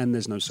luck, and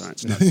there's no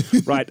science. No.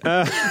 Right.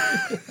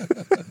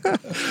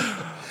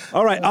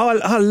 All right.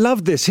 I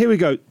love this. Here we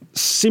go.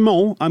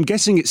 Simon, I'm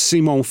guessing it's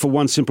Simon for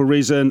one simple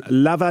reason.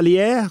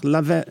 Lavalière,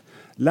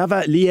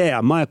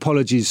 my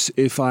apologies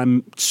if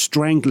I'm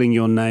strangling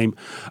your name,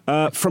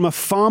 from a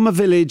farmer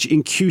village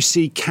in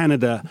QC,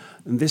 Canada.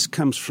 And this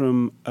comes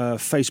from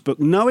Facebook.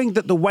 Knowing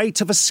that the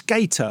weight of a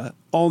skater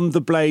on the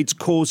blades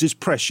causes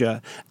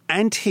pressure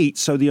and heat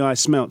so the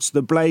ice melts,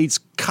 the blades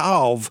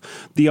carve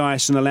the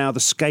ice and allow the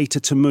skater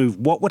to move.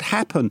 What would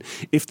happen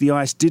if the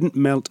ice didn't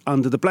melt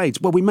under the blades?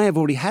 Well, we may have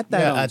already had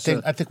that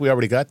answer. I think we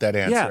already got that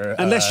answer. Yeah,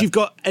 unless you've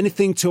got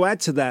anything to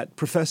add to that,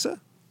 Professor?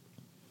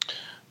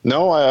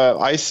 No,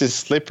 ice is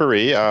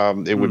slippery.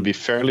 It would be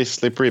fairly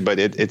slippery, but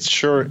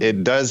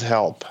it does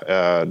help.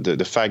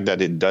 The fact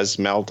that it does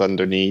melt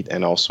underneath,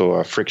 and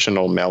also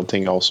frictional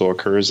melting also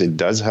occurs. It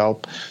does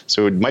help.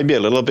 So it might be a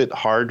little bit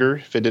harder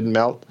if it didn't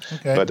melt.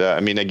 Okay. But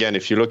I mean, again,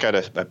 if you look at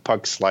a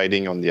puck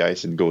sliding on the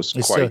ice, it goes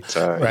quite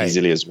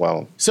easily as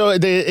well. So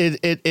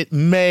it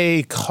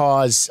may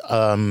cause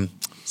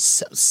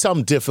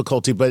some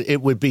difficulty, but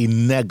it would be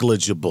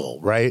negligible,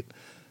 right?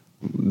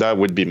 That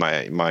would be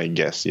my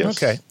guess, yes.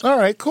 Okay. All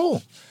right,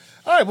 cool.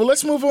 All right, well,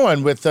 let's move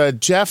on with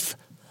Jeff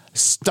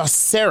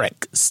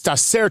Starczyk.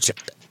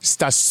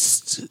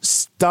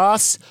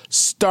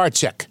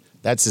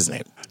 That's his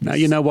name. Now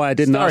you know why I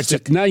didn't ask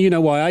it. Now you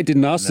know why I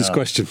didn't ask this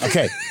question.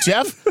 Okay,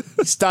 Jeff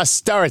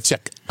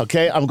Starczyk.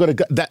 Okay, I'm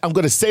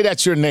gonna say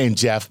that's your name,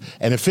 Jeff.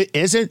 And if it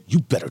isn't, you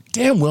better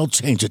damn well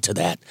change it to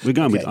that.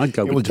 I'd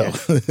go with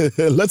Jeff.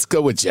 Let's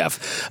go with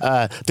Jeff.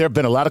 There have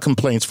been a lot of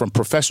complaints from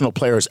professional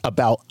players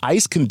about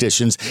ice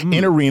conditions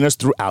in arenas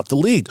throughout the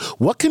league.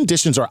 What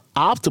conditions are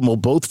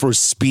optimal both for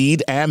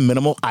speed and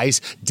minimal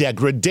ice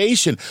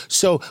degradation?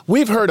 So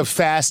we've heard of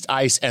fast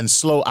ice and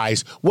slow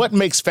ice. What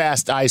makes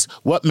fast ice?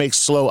 What makes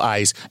slow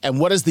ice? And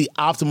what is the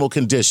optimal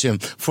condition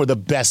for the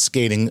best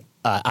skating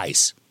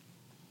ice?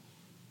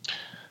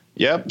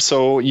 Yep.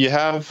 So you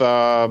have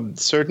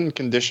certain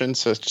conditions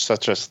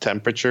such as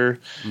temperature.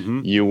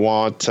 You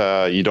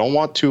don't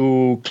want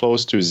too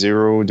close to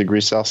 0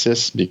 degrees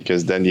Celsius,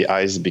 because then the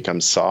ice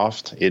becomes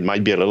soft. It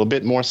might be a little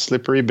bit more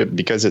slippery, but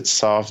because it's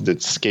soft, the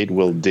skate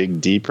will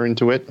dig deeper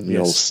into it. And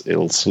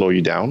it'll slow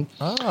you down.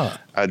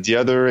 At the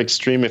other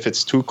extreme, if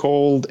it's too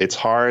cold, it's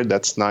hard.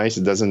 That's nice.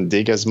 It doesn't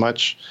dig as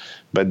much.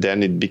 But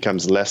then it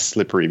becomes less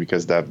slippery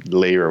because that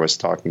layer I was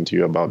talking to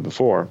you about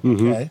before.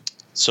 Okay.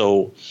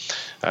 So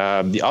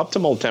the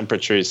optimal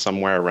temperature is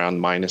somewhere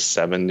around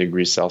 -7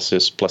 degrees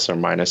Celsius, plus or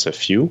minus a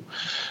few.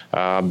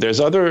 There's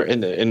other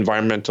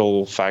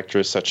environmental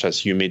factors such as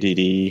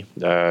humidity.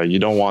 You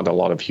don't want a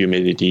lot of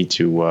humidity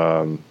to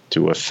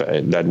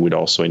affect, that would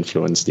also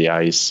influence the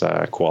ice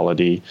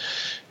quality.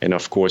 And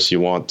of course, you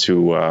want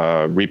to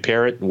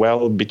repair it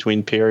well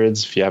between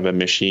periods. If you have a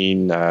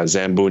machine,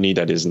 Zamboni,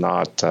 that is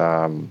not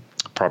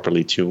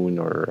properly tuned,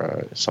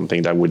 or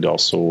something that would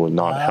also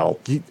not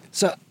help.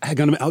 So,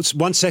 hang on a minute.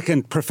 1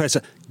 second,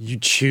 Professor. You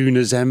tune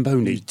a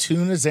Zamboni.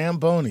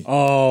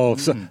 Oh,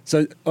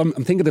 so I'm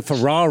thinking of the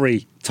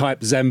Ferrari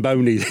type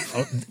Zamboni.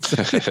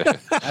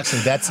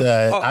 Actually, that's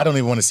I don't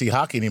even want to see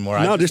hockey anymore.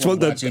 No,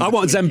 I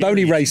want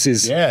Zamboni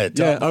races. Yeah.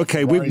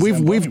 Okay,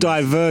 we've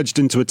diverged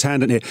into a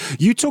tangent here.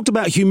 You talked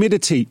about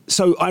humidity.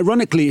 So,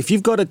 ironically, if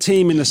you've got a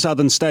team in the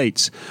southern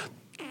states,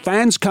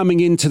 fans coming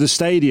into the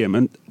stadium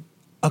and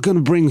are going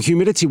to bring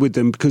humidity with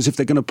them, because if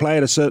they're going to play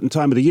at a certain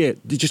time of the year,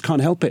 they just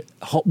can't help it.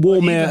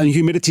 Warm air and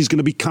humidity is going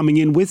to be coming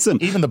in with them.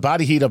 Even the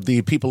body heat of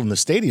the people in the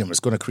stadium is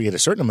going to create a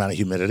certain amount of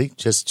humidity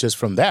just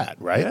from that,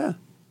 right? Yeah.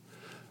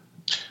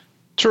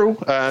 True,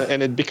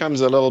 and it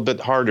becomes a little bit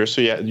harder.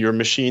 So yeah, your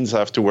machines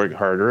have to work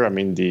harder. I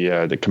mean,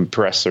 the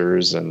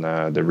compressors and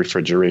the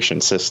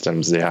refrigeration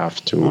systems, they have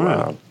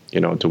to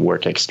to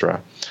work extra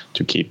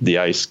to keep the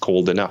ice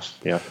cold enough.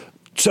 Yeah.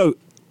 So,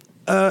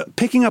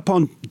 picking up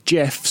on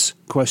Jeff's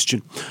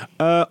question,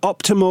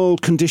 optimal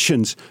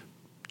conditions.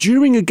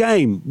 During a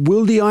game,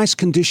 will the ice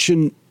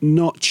condition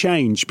not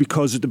change?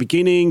 Because at the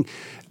beginning,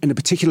 in a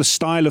particular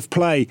style of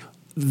play,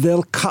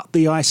 they'll cut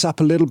the ice up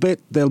a little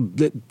bit.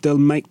 They'll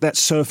make that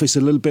surface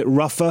a little bit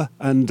rougher.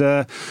 And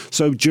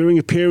so during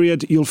a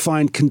period, you'll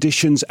find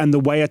conditions and the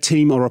way a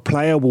team or a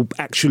player will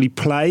actually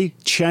play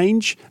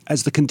change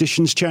as the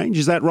conditions change.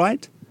 Is that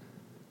right?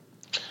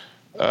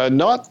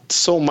 Not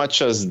so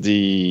much as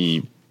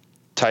the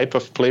type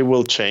of play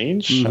will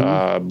change,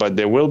 but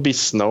there will be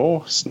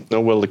snow.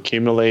 Snow will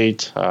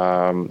accumulate,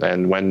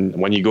 and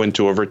when you go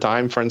into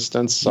overtime, for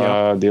instance,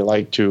 they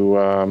like to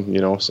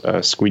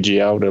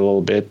squeegee out a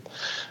little bit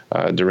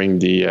during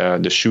the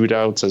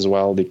shootouts as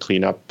well. They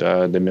clean up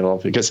the middle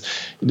of it, because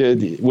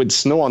with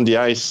snow on the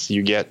ice,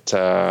 you get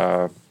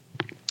the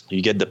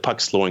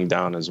puck slowing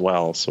down as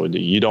well. So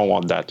you don't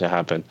want that to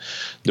happen.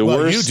 You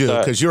do,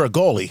 because you're a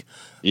goalie.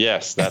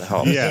 Yes, that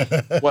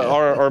helps. Well,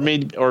 or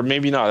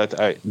maybe not.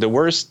 The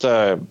worst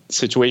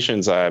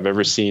situations I've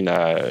ever seen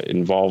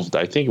involved,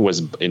 I think it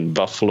was in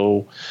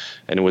Buffalo,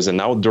 and it was an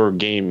outdoor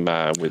game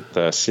with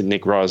Sidney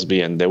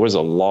Crosby, and there was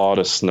a lot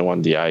of snow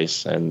on the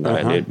ice, and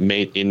it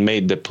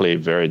made the play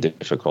very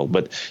difficult.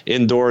 But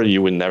indoor,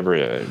 you would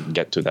never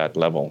get to that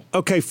level.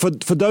 Okay, for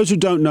those who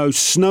don't know,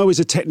 snow is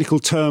a technical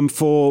term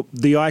for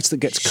the ice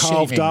that gets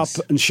carved up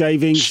and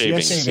shavings.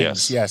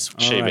 Yes.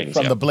 Shavings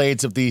from the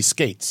blades of the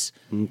skates.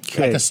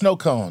 Okay. Like a snow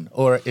cone,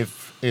 or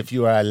if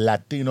you are a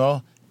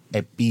Latino,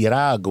 a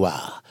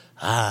piragua.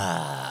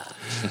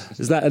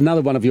 Is that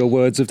another one of your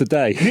words of the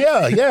day?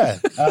 Yeah.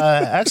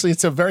 Actually,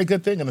 it's a very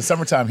good thing in the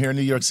summertime here in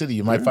New York City.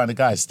 You might find a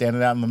guy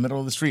standing out in the middle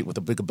of the street with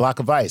a big block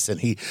of ice, and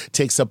he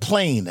takes a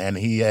plane and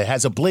he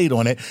has a blade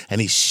on it,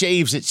 and he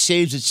shaves it,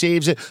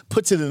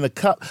 puts it in a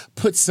cup,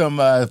 puts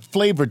some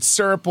flavored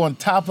syrup on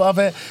top of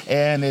it,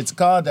 and it's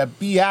called a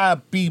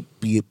beep.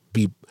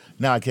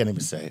 Now I can't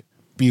even say it.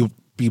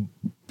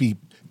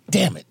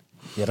 Damn it.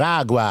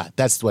 Piragua.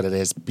 That's what it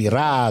is.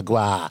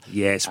 Piragua.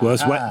 Yes,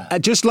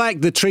 just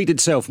like the treat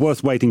itself,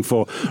 worth waiting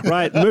for.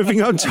 Right,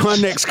 moving on to our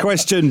next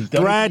question.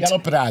 Brad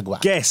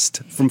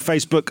Guest from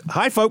Facebook.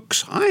 Hi,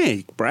 folks.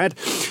 Hi, Brad.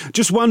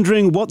 Just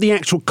wondering what the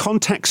actual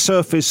contact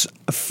surface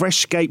a fresh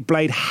skate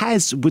blade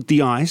has with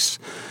the ice,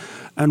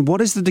 and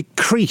what is the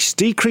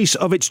decrease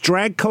of its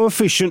drag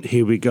coefficient,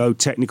 here we go,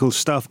 technical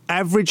stuff,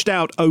 averaged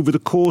out over the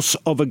course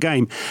of a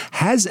game?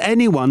 Has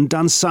anyone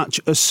done such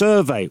a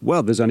survey?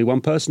 Well, there's only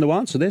one person to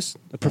answer this,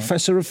 a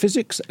professor of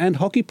physics and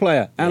hockey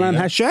player, Alain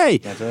Hachet.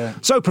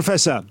 So,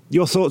 Professor,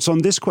 your thoughts on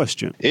this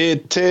question?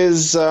 It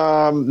is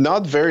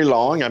not very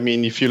long. I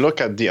mean, if you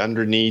look at the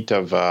underneath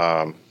of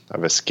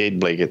a skate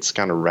blade, it's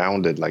kind of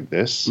rounded like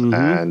this.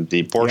 And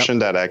the portion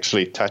that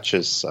actually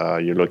touches,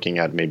 you're looking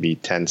at maybe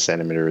 10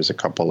 centimeters, a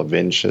couple of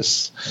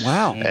inches.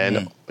 Wow.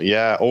 And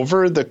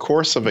over the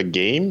course of a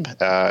game,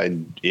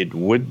 it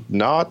would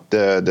not,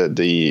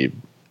 the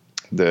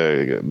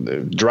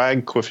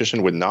drag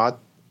coefficient would not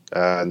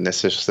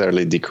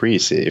necessarily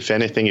decrease. If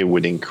anything, it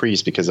would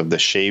increase because of the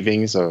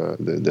shavings or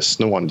the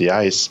snow on the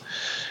ice.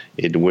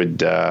 It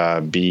would it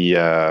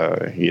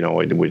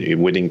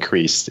would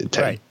increase.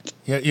 Right.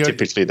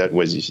 Typically,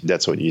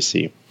 that's what you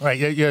see. Right.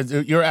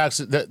 You're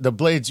actually the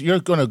blades.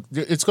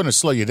 It's gonna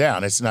slow you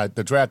down. It's not,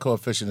 the drag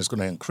coefficient is going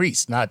to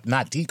increase,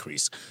 not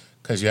decrease,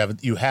 because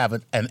you have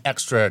an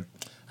extra.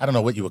 I don't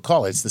know what you would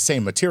call it. It's the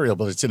same material,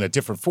 but it's in a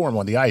different form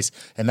on the ice,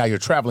 and now you're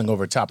traveling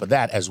over top of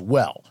that as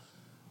well.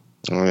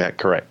 Oh, yeah,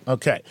 correct.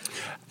 Okay.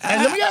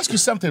 And let me ask you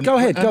something. Go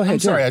ahead. I'm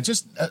sorry. I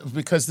just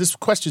because this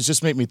question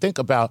just made me think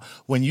about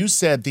when you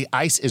said the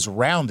ice is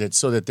rounded,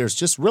 so that there's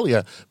just really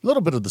a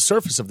little bit of the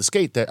surface of the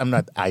skate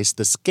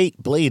the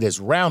skate blade is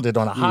rounded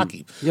on a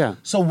hockey. Yeah.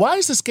 So why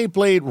is the skate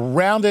blade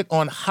rounded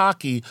on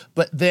hockey,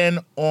 but then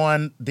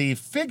on the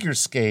figure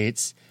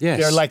skates,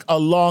 they're like a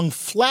long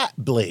flat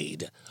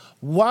blade?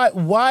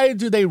 Why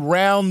do they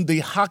round the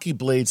hockey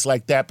blades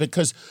like that?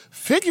 Because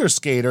figure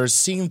skaters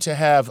seem to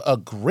have a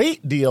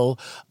great deal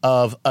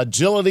of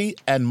agility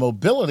and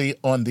mobility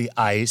on the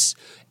ice.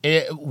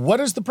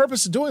 What is the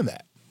purpose of doing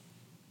that?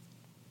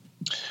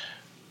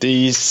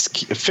 The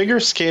figure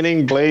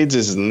skating blades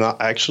is not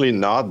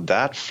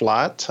that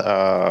flat.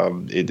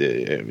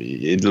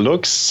 It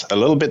looks a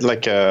little bit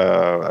like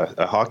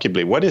a hockey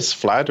blade. What is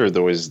flatter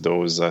though is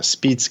those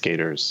speed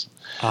skaters.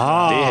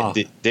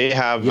 They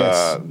have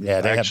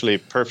actually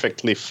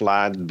perfectly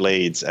flat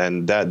blades,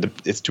 and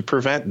it's to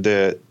prevent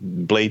the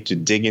blade to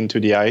dig into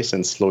the ice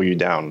and slow you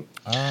down.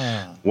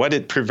 What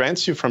it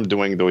prevents you from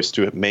doing, though, is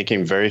to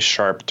making very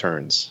sharp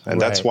turns, and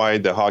that's why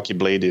the hockey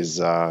blade is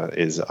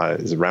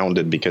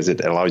rounded, because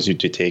it allows you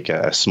to take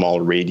a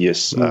small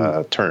radius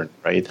turn,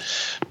 right?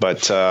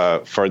 But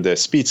for the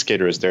speed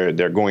skaters,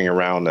 they're going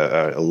around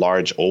a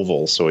large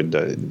oval, so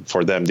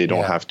for them they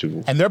don't have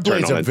to. And their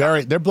blades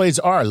their blades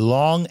are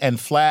long and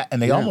flat,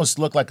 and they almost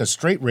look like a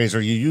straight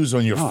razor you use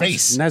on your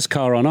face.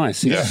 NASCAR on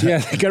ice.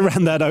 They go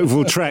around that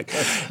oval track.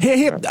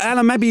 Here,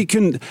 Alan, maybe you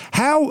can.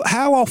 How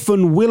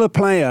often will a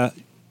player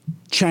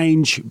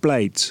change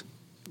blades?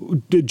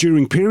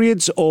 During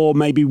periods, or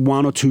maybe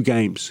one or two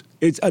games?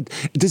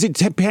 Does it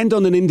depend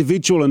on an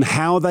individual and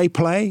how they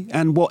play,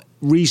 and what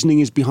reasoning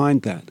is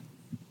behind that?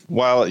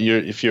 Well, I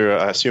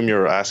assume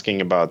you're asking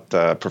about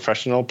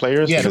professional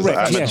players. Yeah,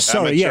 correct.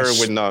 Amateur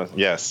would not.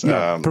 Yes,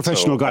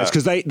 professional guys,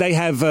 because they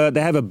have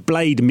a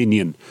blade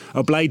minion,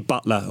 a blade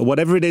butler, or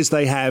whatever it is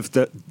they have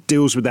that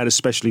deals with that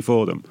especially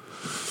for them.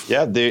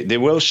 Yeah, they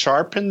will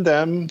sharpen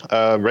them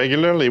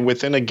regularly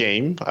within a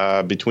game,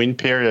 between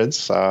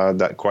periods,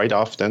 that quite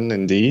often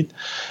indeed.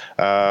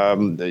 How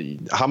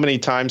many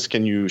times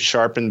can you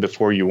sharpen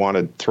before you want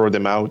to throw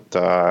them out?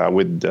 I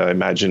would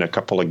imagine a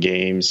couple of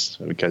games,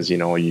 because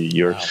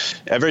you're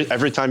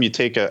every time you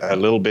take a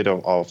little bit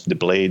of the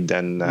blade,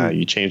 then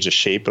you change the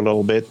shape a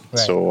little bit. Right.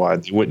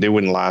 So they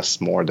wouldn't last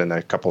more than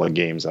a couple of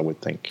games, I would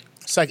think.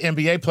 It's like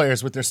NBA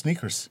players with their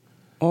sneakers.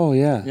 Oh,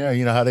 yeah. Yeah,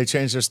 you know how they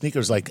change their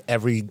sneakers like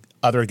every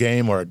other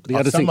game, or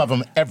some of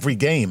them every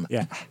game.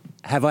 Yeah.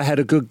 Have I had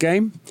a good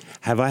game?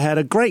 Have I had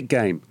a great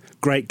game?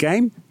 Great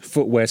game,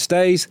 footwear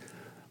stays.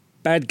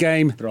 Bad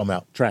game, throw them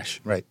out.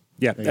 Trash. Right.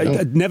 Yeah.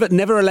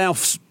 Never allow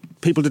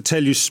people to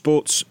tell you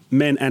sports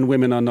men and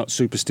women are not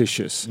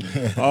superstitious.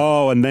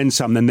 And then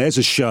some. Then there's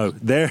a show.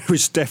 There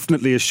is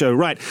definitely a show.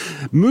 Right.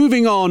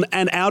 Moving on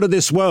and out of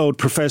this world,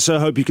 Professor.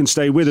 Hope you can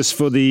stay with us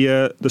for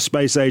the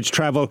space age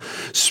travel.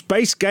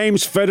 Space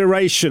Games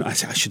Federation. I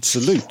should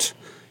salute.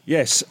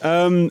 Yes.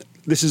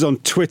 This is on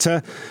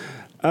Twitter.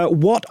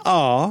 What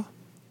are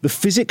the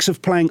physics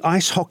of playing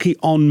ice hockey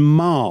on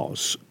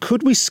Mars?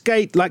 Could we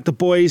skate like the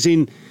boys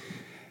in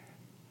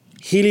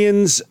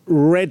Helion's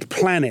Red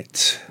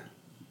Planet?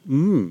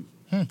 All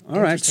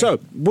right. So,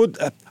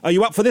 are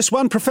you up for this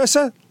one,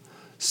 Professor?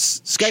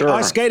 Sure.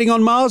 Ice skating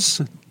on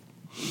Mars?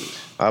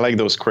 I like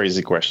those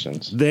crazy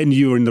questions. Then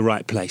you're in the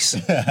right place.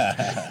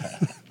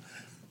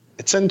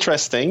 It's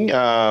interesting.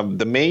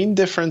 The main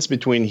difference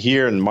between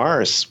here and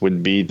Mars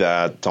would be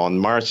that on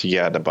Mars you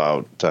get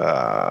about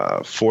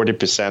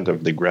 40%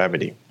 of the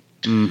gravity.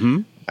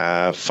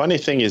 Funny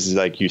thing is,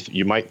 like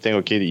you might think,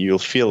 okay, you'll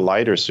feel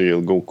lighter, so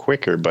you'll go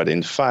quicker, but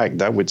in fact,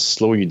 that would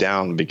slow you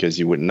down because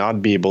you would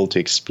not be able to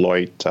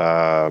exploit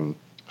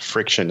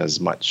friction as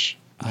much.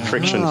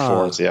 Friction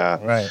force, yeah.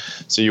 Right.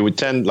 So you would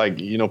tend, like,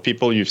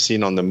 people you've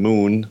seen on the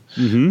moon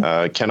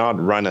cannot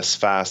run as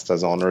fast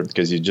as on Earth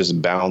because you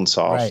just bounce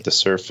off the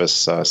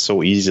surface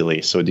so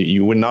easily. So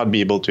you would not be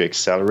able to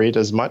accelerate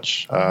as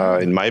much,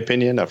 in my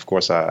opinion. Of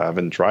course, I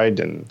haven't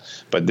tried,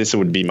 but this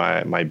would be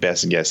my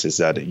best guess, is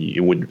that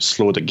it would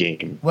slow the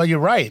game. Well, you're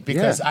right,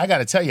 because I got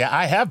to tell you,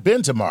 I have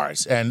been to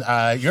Mars, and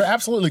you're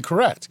absolutely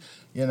correct.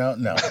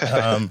 No.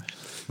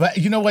 But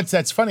you know what?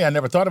 That's funny. I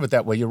never thought of it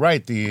that way. You're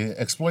right. The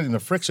exploiting the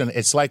friction.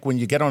 It's like when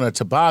you get on a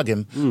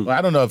toboggan. Well,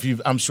 I don't know if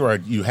I'm sure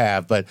you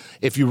have, but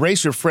if you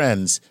race your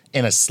friends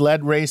in a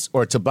sled race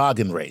or a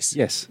toboggan race,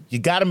 yes, you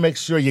got to make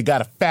sure you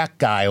got a fat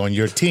guy on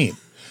your team.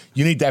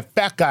 You need that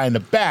fat guy in the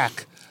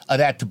back of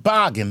that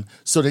toboggan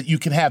so that you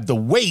can have the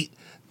weight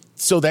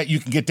so that you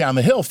can get down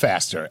the hill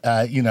faster.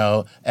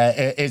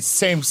 It's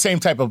same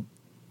type of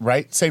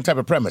same type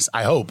of premise.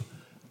 I hope.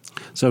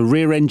 So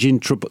rear engine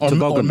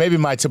toboggan. Or maybe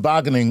my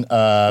tobogganing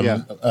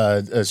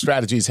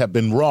strategies have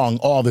been wrong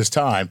all this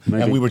time,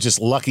 and we were just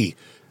lucky,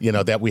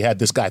 that we had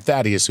this guy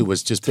Thaddeus who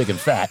was just big and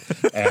fat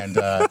and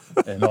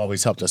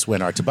always helped us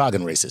win our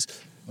toboggan races.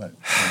 But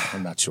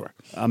I'm not sure.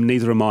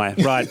 Neither am I.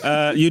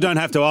 Right. You don't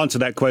have to answer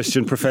that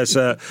question,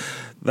 Professor.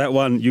 That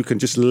one you can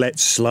just let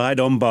slide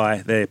on by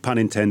there, pun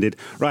intended.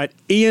 Right.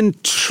 Ian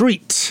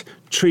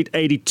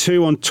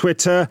Treat82 on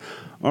Twitter.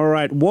 All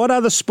right, what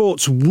other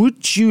sports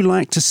would you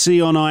like to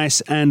see on ice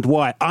and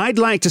why? I'd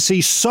like to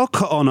see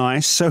soccer on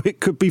ice so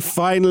it could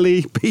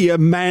finally be a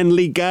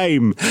manly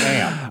game.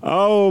 Damn.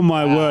 Oh,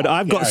 my word.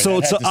 I've got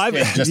sorts of...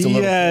 Just a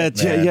little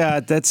bit,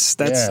 man.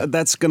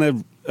 That's going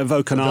to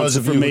evoke an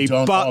answer from me. Those of you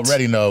who don't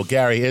already know,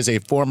 Gary is a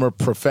former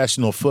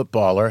professional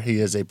footballer. He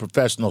is a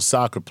professional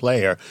soccer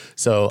player.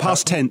 So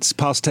Past tense.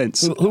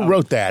 Who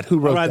wrote that? Who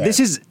wrote that? This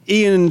is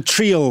Ian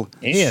Triel.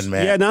 Ian,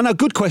 man. Yeah, no,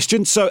 good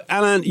question. So,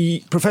 Alan,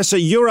 Professor,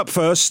 you're up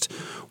first.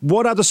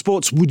 What other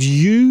sports would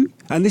you,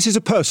 and this is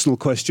a personal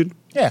question,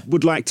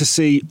 would like to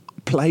see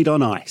played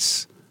on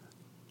ice?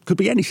 Could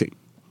be anything.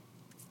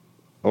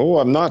 Oh,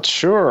 I'm not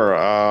sure.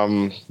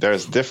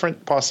 There's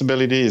different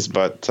possibilities,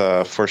 but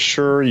for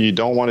sure you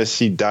don't want to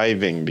see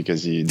diving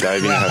because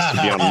diving has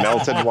to be on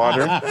melted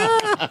water.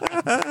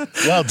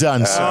 Well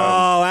done, sir.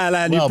 Oh,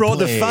 Alan, you brought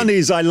the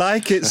funnies. I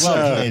like it, sir.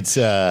 Well played,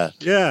 sir.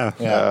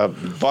 Yeah.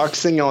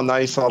 Boxing on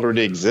ice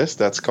already exists.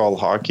 That's called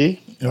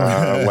hockey.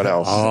 What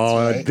else?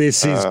 Oh,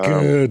 this is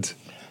good.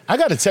 I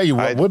got to tell you,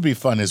 what would be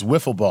fun is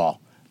wiffle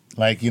ball.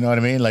 Like, you know what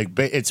I mean? Like,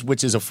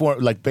 which is a form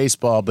like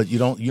baseball, but you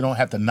don't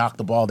have to knock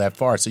the ball that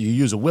far. So you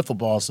use a wiffle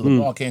ball, so the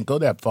ball can't go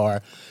that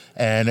far.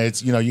 And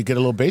it's, you get a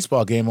little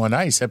baseball game on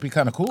ice. That'd be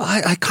kind of cool.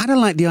 I kind of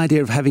like the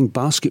idea of having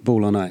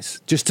basketball on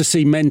ice, just to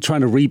see men trying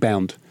to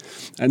rebound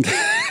and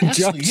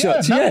jump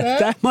shots.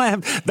 That might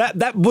have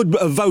that would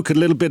evoke a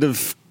little bit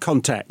of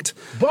contact.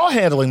 Ball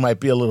handling might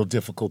be a little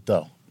difficult,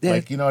 though. Yeah.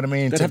 Like, you know what I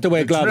mean? They'd have to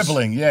wear gloves.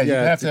 Dribbling, you have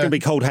to. It's going to be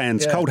cold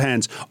hands, cold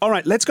hands. All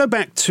right, let's go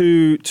back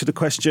to the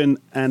question,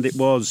 and it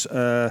was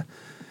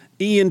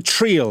Ian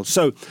Triel.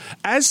 So,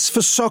 as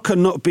for soccer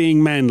not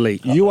being manly,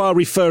 you are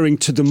referring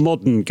to the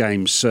modern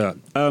games, sir.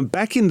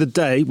 Back in the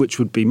day, which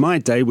would be my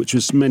day, which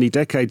was many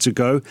decades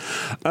ago,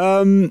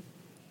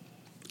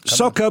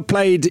 soccer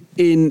played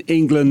in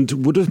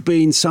England would have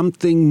been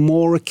something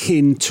more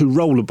akin to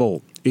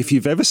rollerball. If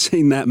you've ever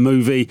seen that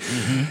movie...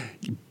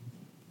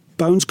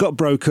 Bones got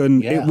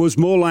broken. Yeah. It was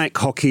more like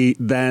hockey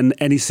than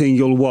anything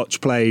you'll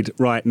watch played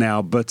right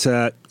now. But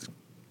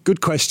good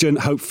question.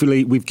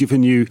 Hopefully, we've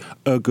given you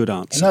a good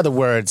answer. In other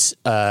words,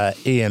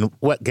 Ian,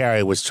 what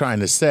Gary was trying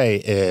to say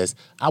is,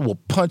 I will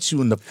punch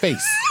you in the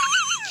face.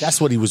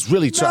 That's what he was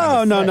really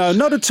trying to say. No,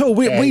 not at all.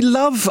 We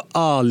love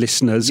our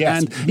listeners.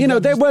 Yes.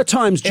 And, there were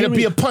times during... It'd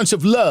be a punch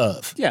of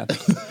love. Yeah.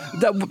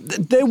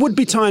 There would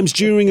be times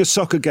during a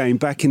soccer game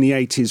back in the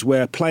 80s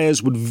where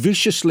players would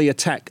viciously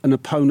attack an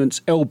opponent's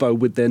elbow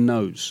with their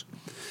nose.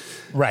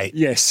 Right.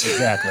 Yes.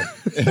 Exactly.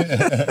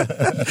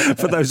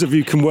 For those of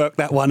you who can work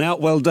that one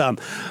out, well done.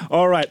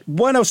 All right.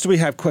 What else do we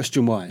have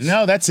question-wise?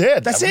 No, that's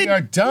it. That's it. We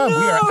are done. No.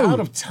 We are out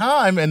of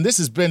time, and this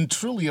has been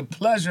truly a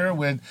pleasure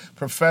with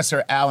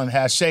Professor Alan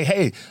Hachey.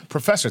 Hey,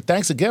 Professor,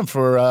 thanks again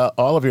for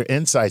all of your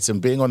insights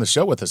and being on the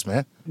show with us,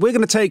 man. We're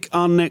going to take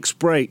our next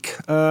break.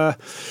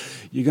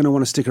 You're going to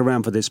want to stick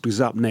around for this because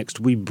up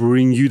next we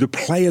bring you the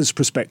player's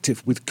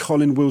perspective with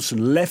Colin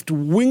Wilson, left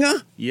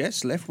winger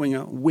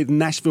with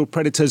Nashville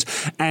Predators.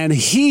 And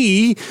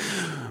he,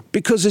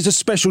 because it's a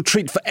special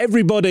treat for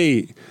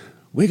everybody,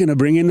 we're going to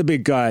bring in the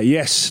big guy.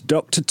 Yes,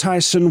 Dr.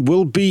 Tyson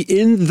will be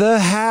in the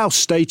house.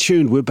 Stay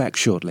tuned. We're back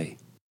shortly.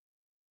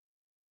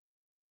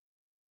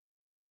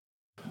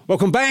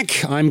 Welcome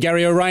back. I'm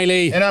Gary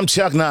O'Reilly. And I'm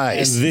Chuck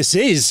Nice. And this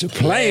is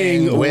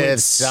Playing with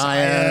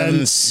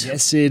Science.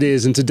 Yes, it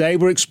is. And today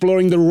we're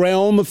exploring the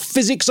realm of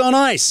physics on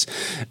ice,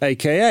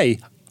 a.k.a.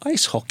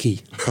 ice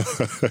hockey.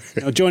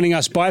 Now, joining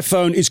us by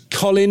phone is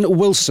Colin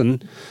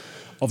Wilson.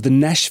 of the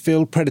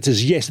Nashville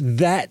Predators. Yes,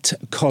 that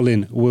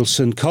Colin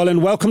Wilson.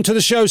 Colin, welcome to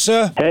the show,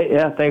 sir. Hey,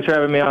 yeah, thanks for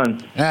having me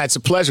on. It's a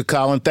pleasure,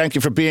 Colin. Thank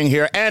you for being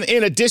here. And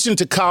in addition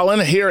to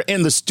Colin, here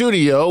in the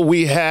studio,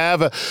 we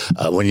have,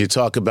 when you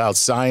talk about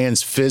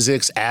science,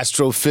 physics,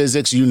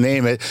 astrophysics, you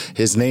name it,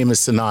 his name is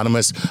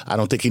synonymous. I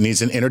don't think he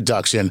needs an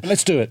introduction.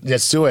 Let's do it.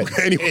 Let's do it.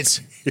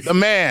 It's the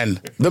man,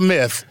 the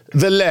myth,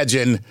 the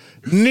legend,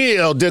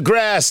 Neil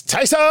deGrasse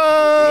Tyson.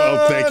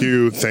 Oh, thank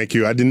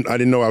you. I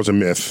didn't know I was a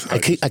myth.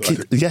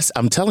 Yes,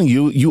 I'm telling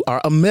you, you are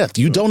a myth.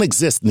 You don't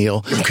exist,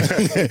 Neil.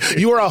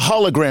 You are a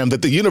hologram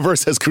that the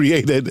universe has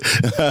created.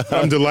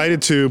 I'm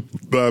delighted to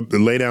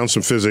lay down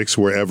some physics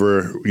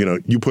wherever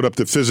you put up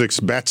the physics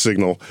bat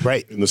signal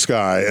in the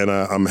sky, and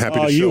I'm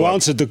happy to show you up.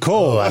 answered the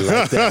call. I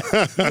like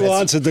that. You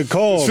answered the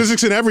call. It's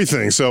physics and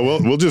everything. So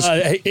we'll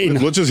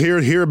just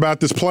hear about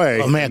this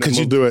play. Oh man,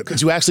 we'll do it.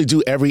 Could you actually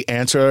do every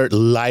answer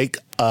like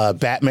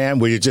Batman,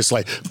 where you're just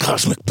like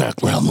cosmic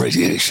background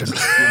radiation?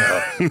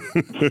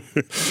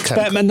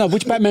 Batman? No,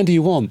 which Batman do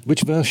you want?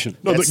 Which version?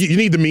 No, you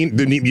need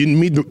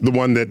the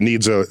one that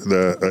needs a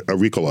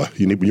Ricola.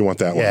 You want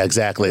that one? Yeah,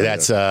 exactly.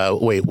 That's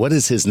wait, what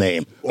is his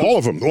name? All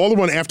of them. All the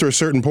one after a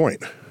certain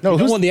point. No, you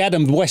don't want the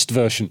Adam West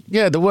version.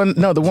 Yeah, the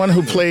one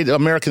who played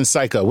American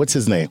Psycho. What's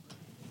his name?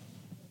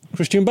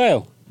 Christian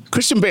Bale.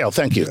 Christian Bale,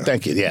 thank you.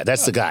 Yeah,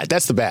 that's the guy.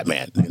 That's the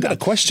Batman. Got a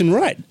question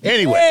right.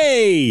 Anyway,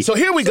 hey! So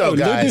here we go,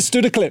 guys. Let's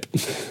do the clip.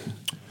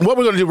 What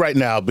we're going to do right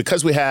now,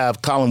 because we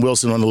have Colin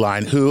Wilson on the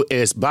line, who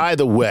is, by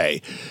the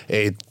way,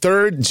 a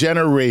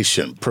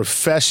third-generation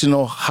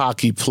professional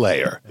hockey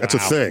player. That's a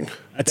thing.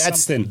 That's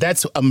something.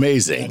 That's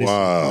amazing.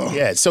 Wow.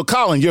 Yeah. So,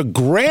 Colin, your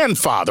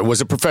grandfather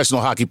was a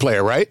professional hockey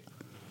player, right?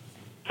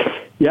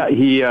 Yeah,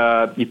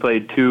 he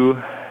played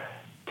two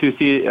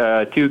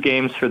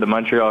games for the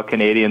Montreal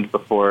Canadiens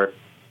before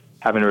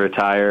having to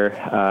retire,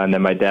 and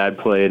then my dad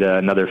played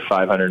another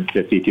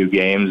 552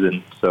 games,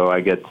 and so I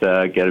get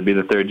to be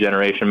the third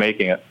generation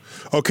making it.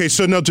 Okay,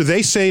 so now do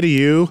they say to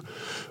you,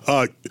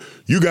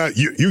 you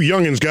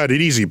youngins got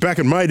it easy. Back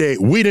in my day,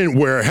 we didn't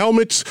wear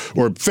helmets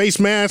or face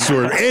masks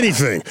or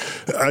anything.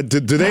 Do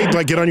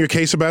they get on your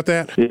case about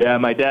that? Yeah,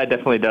 my dad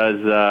definitely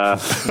does. Now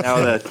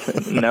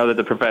that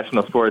the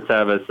professional sports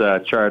have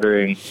us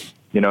chartering.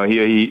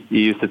 He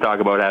used to talk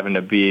about having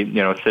to be,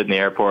 sit in the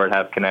airport,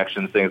 have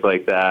connections, things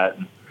like that.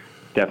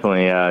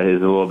 Definitely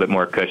is a little bit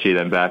more cushy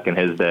than back in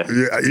his day.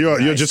 Yeah,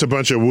 you're just a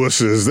bunch of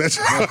wusses.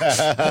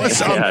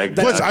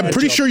 Plus, I'm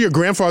pretty sure your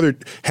grandfather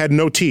had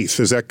no teeth.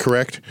 Is that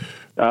correct?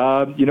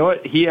 You know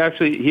what? He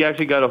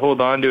actually got to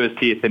hold on to his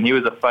teeth, and he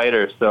was a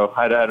fighter. So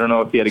I don't know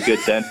if he had a good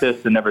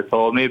dentist and never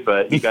told me,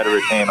 but he got to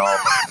retain all of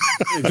them.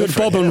 Good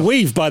bob and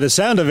weave by the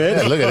sound of it.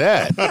 Yeah, look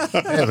at that.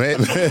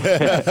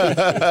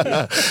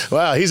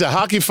 Wow, he's a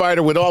hockey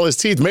fighter with all his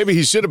teeth. Maybe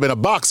he should have been a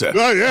boxer.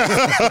 Oh,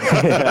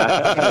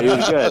 yeah. He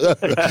was good.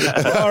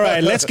 All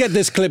right, let's get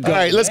this clip going. All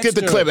right, let's get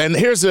the clip. And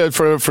here's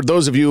for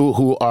those of you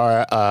who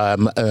are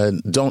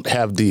don't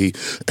have the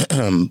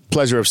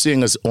pleasure of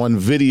seeing us on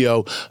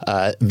video.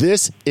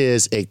 This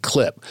is a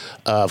clip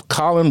of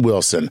Colin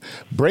Wilson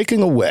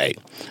breaking away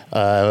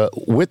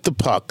with the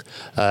puck,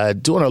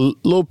 doing a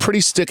little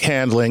pretty stick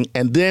handling,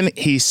 and then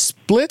he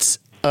splits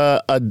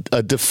a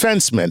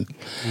defenseman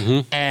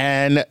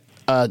and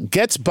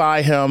gets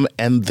by him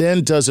and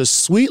then does a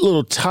sweet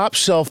little top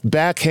shelf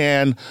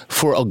backhand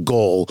for a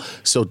goal.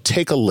 So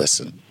take a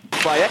listen.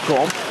 By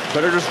Ekholm,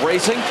 Predators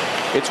racing.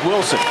 It's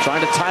Wilson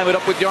trying to time it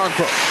up with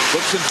Yarncroke.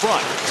 Looks in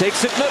front,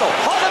 takes it middle.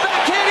 On the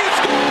backhand, he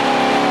scores!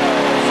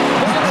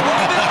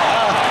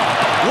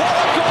 What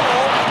a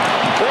goal!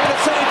 They're going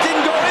to say it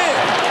didn't go in.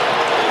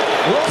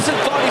 Wilson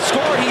thought he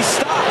scored. He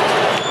stopped.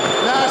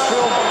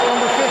 Nashville,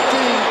 number 15,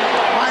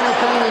 minor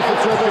penalty for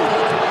tripping.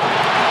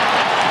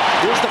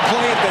 Here's the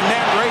play at the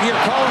net right here.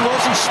 Colin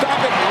Wilson, stop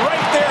it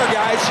right there,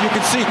 guys. You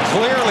can see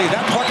clearly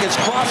that puck has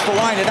crossed the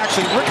line. It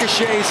actually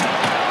ricochets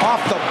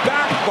off the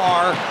back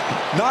bar,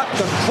 not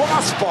the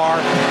crossbar.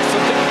 So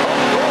the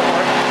goal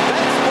horn, that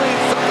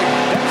explains something.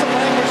 That's a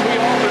language we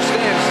all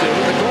understand, Stu.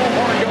 The goal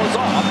horn goes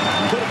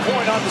off. Put a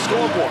point on the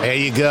scoreboard. There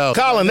you go.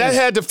 Colin, that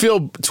had to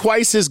feel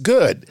twice as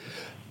good,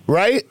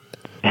 right?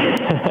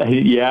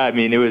 Yeah, I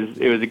mean, it was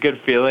a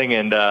good feeling,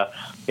 and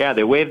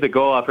they waved the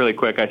goal off really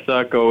quick. I saw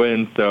it go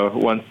in, so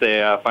once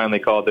they finally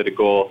called it a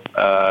goal,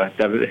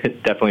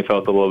 it definitely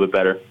felt a little bit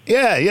better.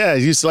 Yeah.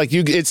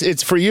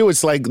 It's for you.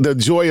 It's like the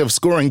joy of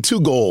scoring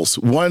two goals.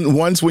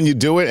 Once when you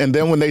do it, and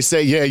then when they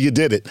say, "Yeah, you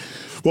did it."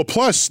 Well,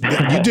 plus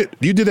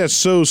you did that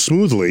so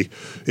smoothly.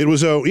 It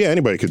was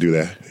anybody could do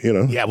that,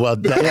 Yeah, well,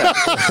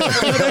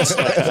 that's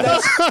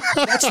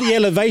the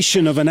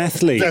elevation of an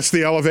athlete. That's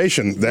the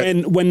elevation.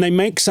 When they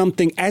make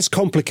something as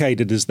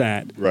complicated as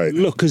that, right.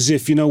 look as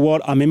if, you know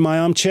what, I'm in my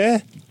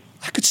armchair,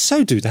 I could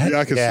so do that. Yeah,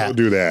 I could so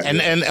do that.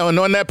 And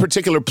on that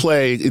particular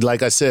play,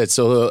 like I said,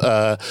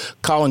 so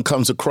Colin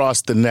comes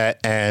across the net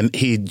and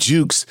he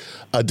jukes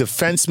a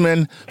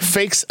defenseman,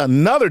 fakes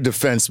another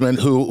defenseman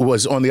who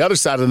was on the other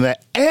side of the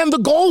net, and the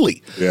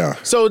goalie. Yeah.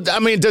 So, I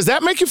mean, does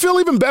that make you feel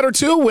even better,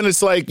 too, when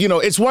it's like, you know,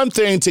 it's one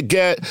thing to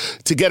get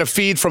a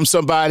feed from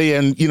somebody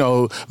and, you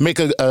know, make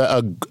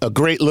a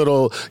great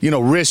little, you know,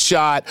 wrist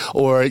shot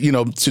or, you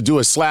know, to do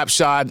a slap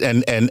shot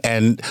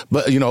and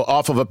but, you know,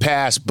 off of a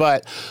pass.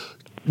 But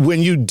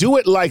when you do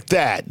it like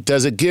that,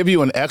 does it give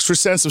you an extra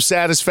sense of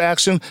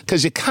satisfaction?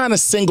 Because you kind of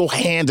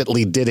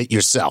single-handedly did it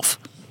yourself.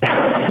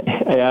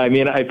 Yeah, I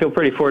mean, I feel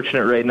pretty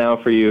fortunate right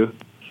now for you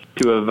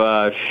to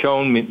have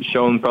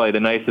shown probably the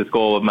nicest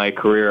goal of my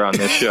career on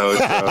this show.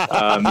 So,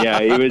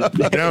 yeah, it was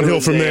downhill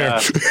from there.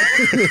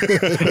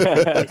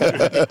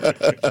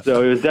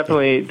 So it was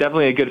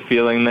definitely a good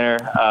feeling there.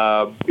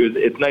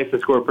 It's nice to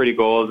score pretty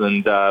goals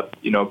and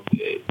you know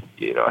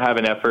have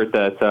an effort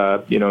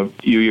that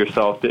you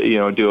yourself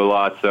do a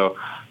lot. So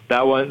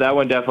that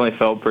one definitely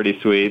felt pretty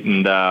sweet,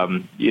 and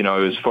it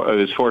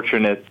was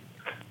fortunate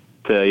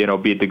to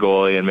beat the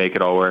goalie and make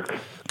it all work.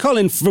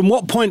 Colin, from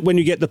what point when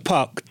you get the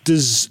puck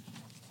does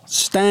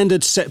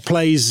standard set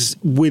plays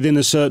within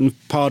a certain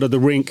part of the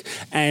rink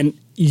and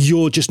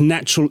your just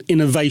natural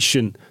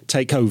innovation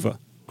take over?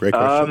 Great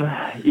question.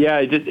 Yeah,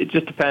 it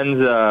just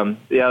depends.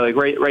 Like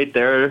right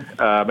there.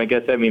 I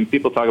guess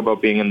people talk about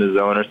being in the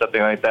zone or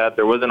something like that.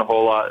 There wasn't a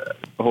whole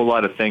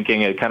lot of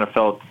thinking. It kind of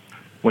felt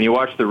when you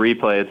watch the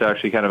replay, it's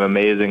actually kind of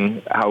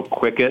amazing how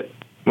quick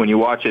when you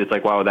watch it, it's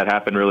like, wow, that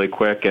happened really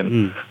quick,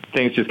 and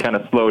things just kind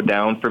of slowed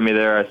down for me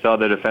there. I saw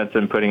the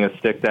defenseman putting a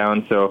stick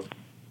down, so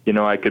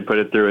I could put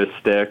it through his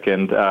stick,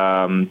 and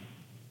so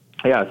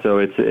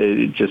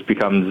it just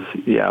becomes a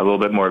little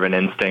bit more of an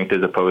instinct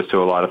as opposed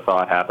to a lot of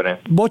thought happening.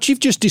 What you've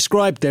just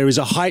described there is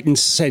a heightened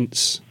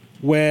sense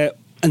where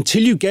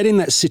until you get in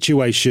that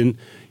situation,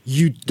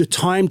 the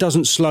time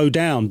doesn't slow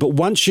down. But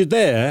once you're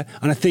there,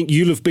 and I think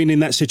you'll have been in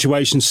that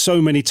situation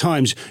so many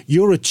times,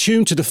 you're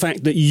attuned to the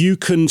fact that you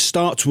can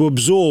start to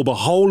absorb a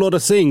whole lot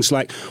of things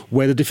like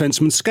where the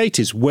defenseman's skate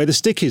is, where the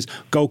stick is,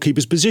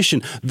 goalkeeper's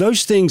position.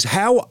 Those things,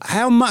 how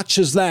much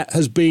of that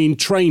has been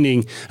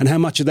training and how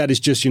much of that is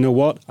just,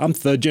 I'm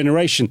third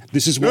generation.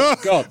 This is what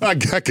I've got. I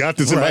got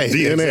this in my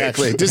DNA.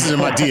 Exactly. This is in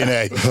my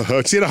DNA.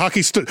 See the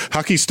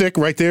hockey stick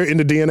right there in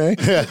the DNA?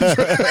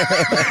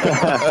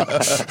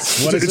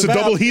 It's a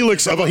double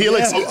helix of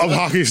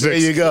hockey sticks. There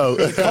you go.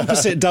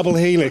 Composite double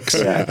helix.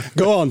 Yeah.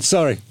 Go on.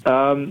 Sorry.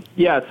 So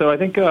I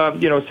think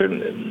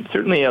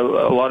certainly a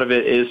lot of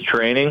it is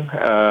training.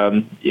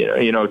 To be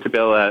able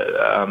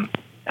to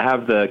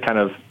have the kind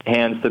of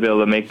hands to be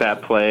able to make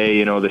that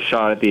play. The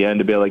shot at the end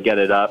to be able to get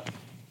it up.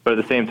 But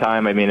at the same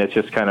time, it's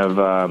just kind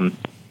of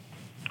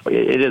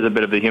it is a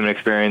bit of the human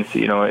experience.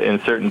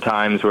 In certain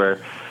times where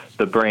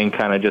the brain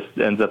kind of just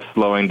ends up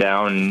slowing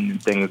down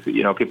and things,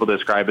 people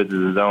describe it as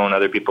a zone.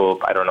 Other people,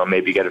 I don't know,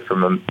 maybe get it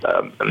from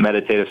a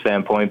meditative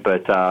standpoint,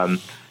 but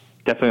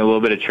definitely a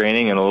little bit of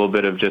training and a little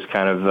bit of just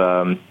kind of,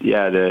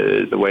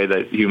 the way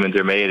that humans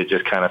are made, it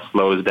just kind of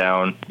slows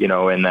down,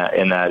 in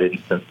that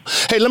instance.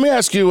 Hey, let me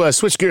ask you,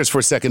 switch gears for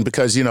a second,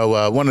 because,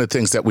 one of the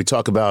things that we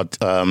talk about,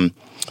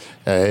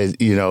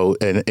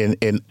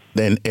 in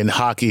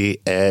hockey,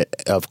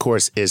 of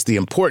course, is the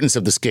importance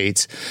of the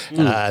skates,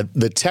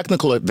 the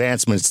technical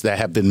advancements that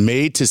have been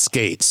made to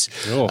skates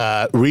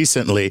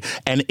recently.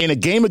 And in a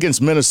game against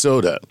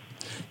Minnesota,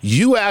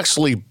 you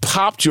actually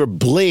popped your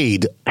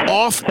blade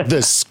off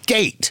the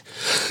skate.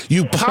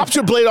 You popped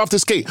your blade off the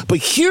skate. But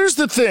here's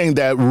the thing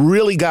that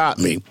really got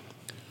me.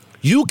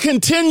 You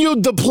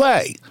continued the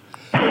play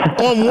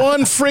on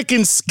one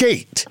freaking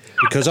skate.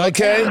 Because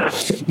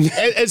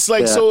it's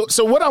like, so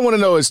what I want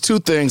to know is two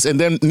things. And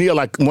then, Neil,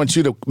 I want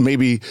you to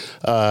maybe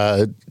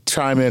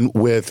chime in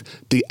with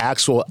the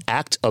actual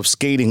act of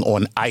skating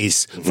on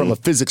ice from a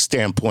physics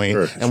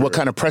standpoint what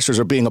kind of pressures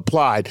are being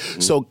applied.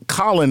 So,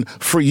 Colin,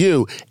 for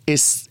you,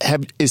 is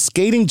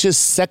skating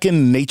just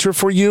second nature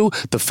for you?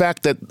 The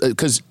fact that,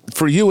 because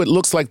for you, it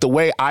looks like the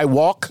way I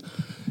walk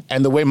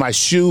and the way my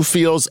shoe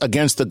feels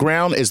against the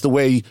ground is the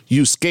way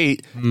you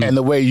skate and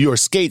the way your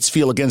skates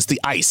feel against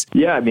the ice.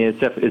 Yeah,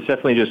 it's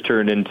definitely just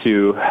turned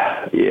into,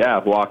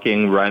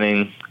 walking,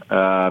 running.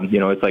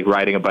 It's like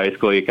riding a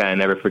bicycle. You kind of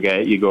never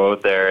forget. You go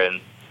out there and,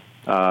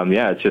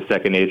 it's just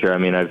second nature.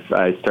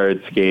 I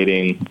started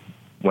skating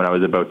when I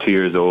was about 2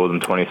 years old. I'm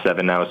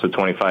 27 now, so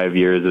 25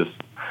 years of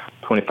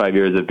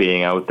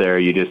being out there,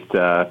 you just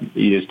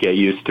get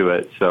used to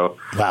it. So,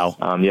 wow.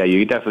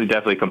 You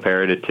definitely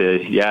compare it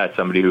to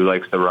somebody who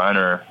likes to run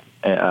or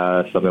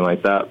something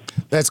like that.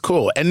 That's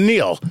cool. And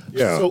Neil,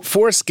 so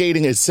for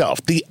skating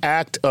itself, the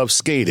act of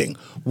skating,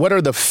 what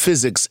are the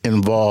physics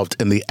involved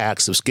in the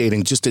acts of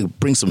skating? Just to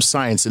bring some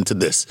science into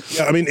this.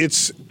 Yeah,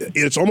 it's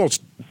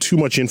almost too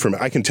much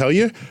information. I can tell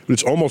you, but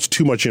it's almost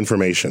too much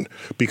information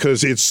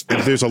because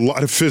there's a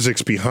lot of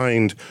physics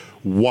behind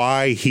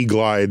why he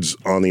glides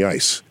on the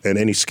ice and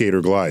any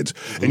skater glides.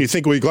 And you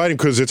think, well, you're gliding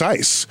because it's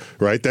ice,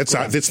 right? That's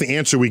the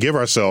answer we give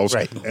ourselves,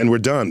 and we're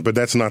done. But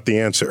that's not the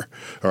answer,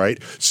 all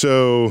right?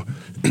 So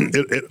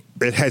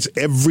it has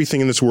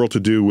everything in this world to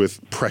do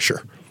with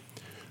pressure.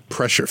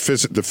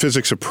 The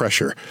physics of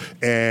pressure.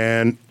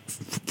 And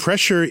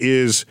pressure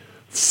is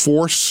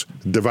force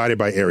divided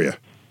by area,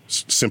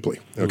 simply.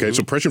 Okay,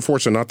 so pressure and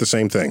force are not the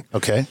same thing.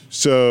 Okay.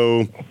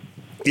 So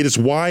it is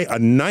why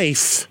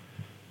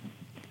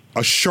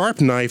a sharp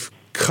knife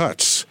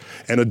cuts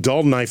and a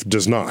dull knife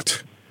does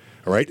not.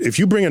 All right? If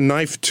you bring a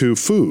knife to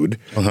food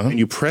and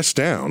you press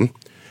down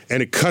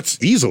and it cuts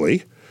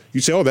easily,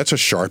 you say, oh, that's a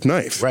sharp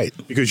knife. Right.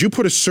 Because you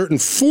put a certain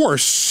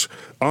force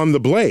on the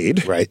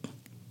blade. Right.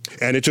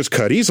 And it just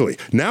cut easily.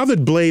 Now the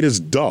blade is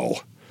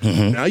dull.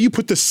 Now you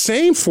put the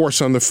same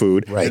force on the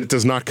food, and it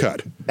does not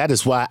cut. That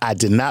is why I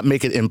did not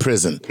make it in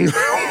prison.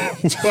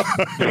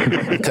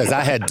 Because I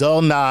had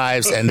dull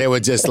knives, and they were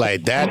just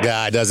like, that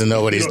guy doesn't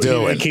know what he's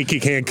doing. He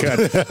can't cut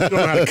it. You don't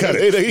know how to cut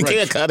it. He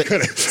can't cut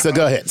it. So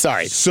go ahead.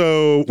 Sorry.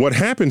 So what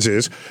happens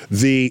is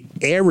the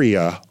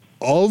area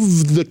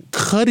of the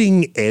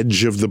cutting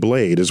edge of the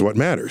blade is what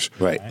matters.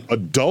 Right. A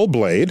dull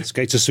blade.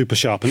 Skates are super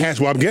sharp.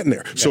 Well, I'm getting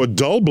there. Yeah. So a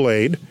dull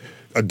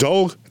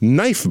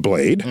knife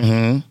blade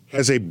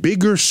has a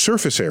bigger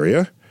surface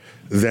area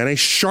than a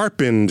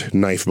sharpened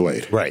knife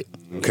blade. Right.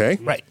 Okay?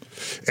 Right.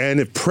 And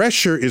if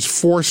pressure is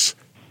force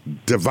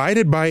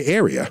divided by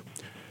area,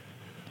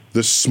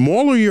 the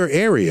smaller your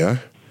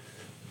area,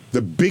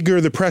 the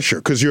bigger the pressure,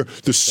 because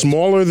the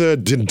smaller the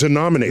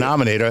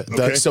denominator.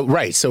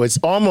 Okay. So it's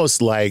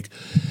almost like,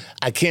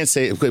 I can't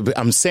say,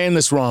 I'm saying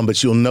this wrong,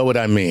 but you'll know what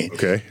I mean.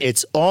 Okay.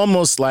 It's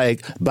almost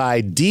like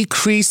by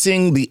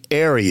decreasing the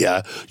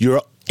area,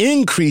 you're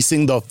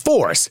increasing the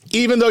force,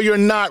 even though you're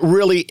not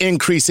really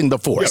increasing the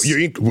force.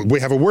 Yeah, we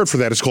have a word for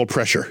that. It's called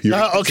pressure.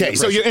 Okay,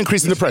 so you're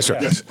increasing the pressure.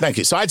 Yes. Thank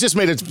you. So I just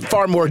made it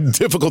far more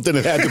difficult than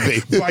it had to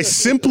be. By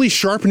simply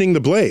sharpening the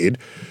blade,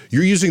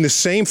 you're using the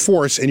same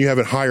force and you have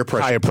a higher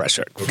pressure. Higher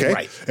pressure. Okay?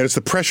 Right. And it's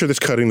the pressure that's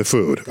cutting the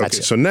food. Okay,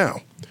 Gotcha. so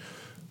now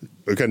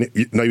you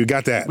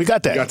got that. We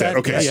got that. You got that.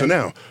 Okay, so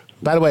now.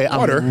 By the way,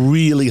 water. I'm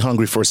really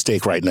hungry for a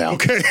steak right now.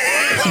 Okay.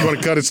 You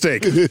want to cut a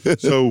steak.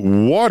 So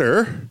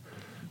water,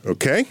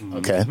 okay?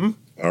 Okay.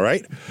 All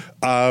right.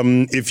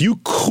 If you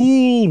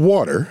cool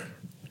water,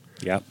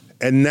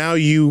 and now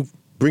you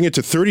bring it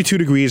to 32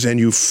 degrees and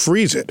you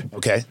freeze it.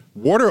 Okay.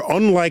 Water,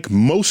 unlike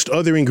most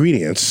other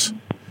ingredients,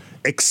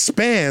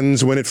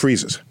 expands when it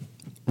freezes.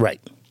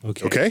 Right.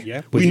 Okay?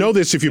 Yeah. We know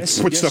this if you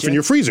put stuff in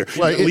your freezer.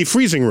 Well, leave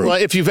freezing room.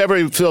 Well, if you've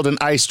ever filled an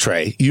ice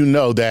tray, you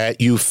know that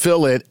you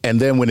fill it, and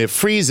then when it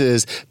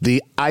freezes,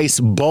 the ice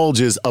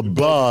bulges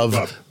above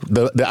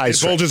the ice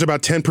tray. It bulges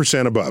about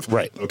 10% above.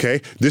 Right. Okay?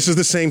 This is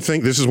the same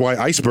thing. This is why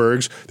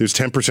icebergs, there's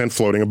 10%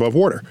 floating above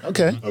water.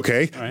 Okay.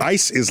 Okay? Right.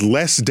 Ice is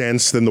less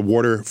dense than the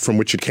water from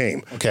which it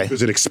came. Okay.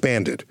 Because it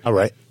expanded. All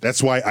right.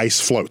 That's why ice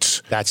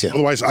floats. Gotcha.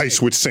 Otherwise,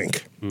 ice would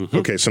sink.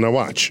 Okay, so now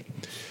watch.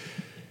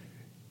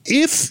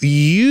 If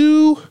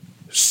you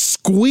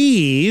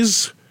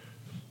squeeze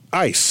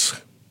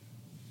ice,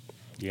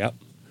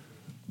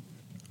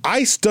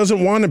 ice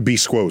doesn't want to be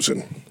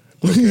squozen.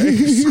 Okay?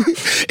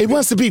 It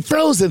wants to be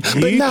frozen,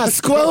 but not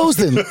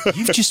squozen.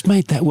 You've just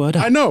made that word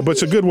up. I know, but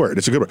it's a good word.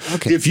 It's a good word.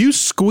 Okay. If you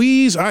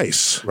squeeze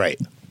ice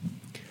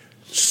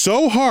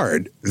so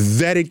hard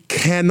that it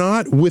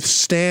cannot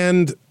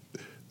withstand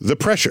the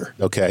pressure.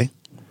 Okay.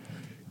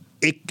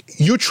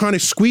 You're trying to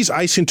squeeze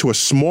ice into a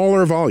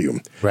smaller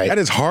volume. Right. That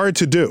is hard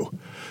to do.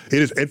 It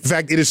is, in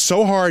fact, it is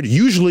so hard,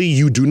 usually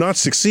you do not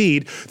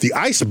succeed. The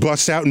ice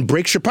busts out and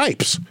breaks your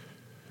pipes.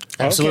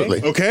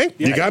 Absolutely. Okay?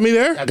 You got me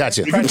there? I got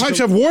you. If your pipes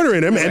have water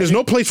in them and there's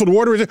no place for the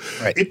water,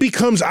 it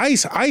becomes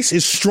ice. Ice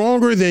is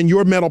stronger than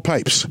your metal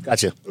pipes.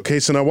 Gotcha.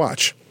 Okay, so now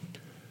watch.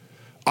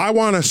 I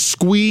want to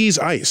squeeze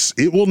ice.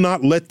 It will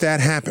not let that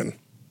happen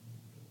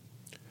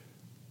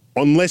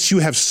unless you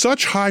have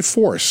such high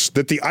force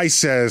that the ice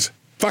says,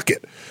 fuck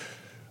it.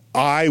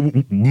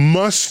 I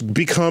must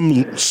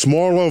become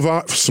smaller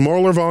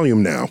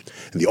volume now.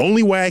 And the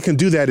only way I can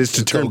do that is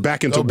to turn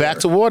back into water. Back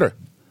to water,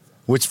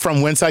 which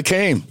from whence I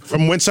came.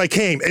 From whence I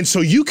came. And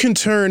so you can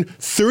turn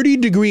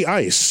 30-degree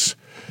ice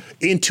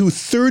into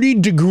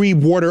 30-degree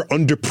water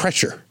under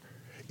pressure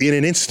in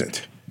an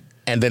instant.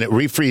 And then it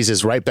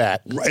refreezes right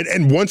back. Right.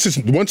 And once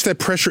that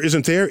pressure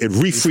isn't there, it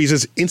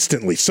refreezes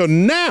instantly. So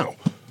now,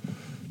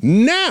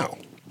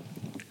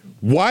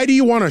 why do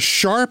you want a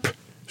sharp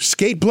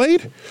skate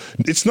blade?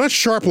 It's not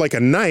sharp like a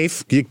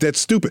knife. That's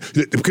stupid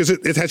because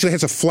it actually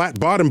has a flat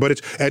bottom. But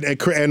it's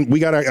and we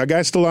got a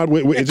guy still on.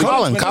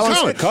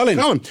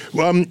 Colin.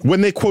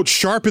 When they quote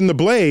sharpen the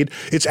blade,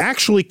 it's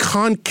actually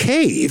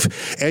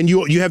concave, and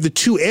you have the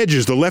two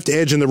edges, the left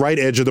edge and the right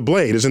edge of the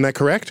blade. Isn't that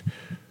correct?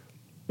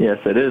 Yes,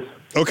 it is.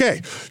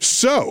 Okay,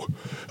 so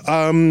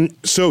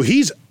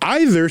he's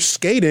either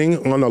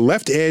skating on the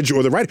left edge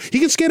or the right. He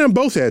can skate on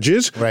both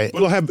edges. Right.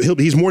 But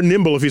he's more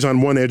nimble if he's on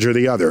one edge or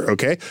the other.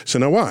 Okay, so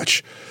now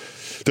watch.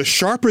 the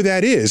sharper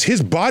that is,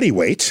 his body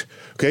weight.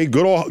 Okay,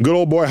 good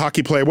old boy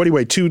hockey player. What do you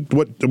weigh?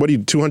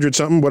 200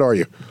 something? What are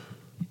you?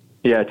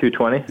 Yeah,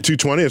 220.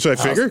 220. That's what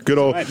I figure. Good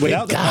old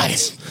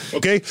guys.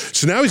 Okay,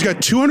 so now he's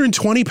got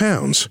 220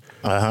 pounds.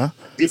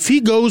 If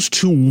he goes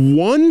to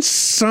one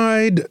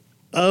side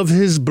of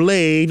his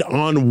blade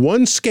on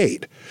one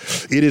skate,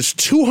 it is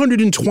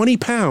 220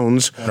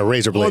 pounds on a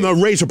razor blade. On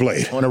a razor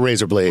blade. On a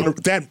razor blade.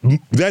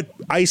 That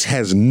ice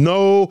has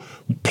no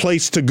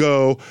place to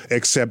go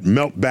except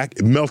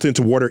melt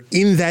into water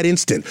in that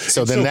instant.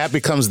 So then that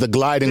becomes the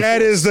gliding.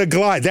 That is the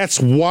glide. That's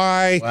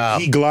why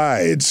he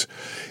glides.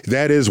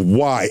 That is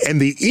why.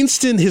 And the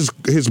instant his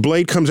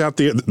blade comes out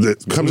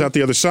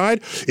the other side,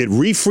 it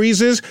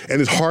refreezes, and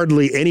there's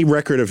hardly any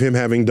record of him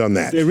having done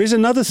that. There is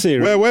another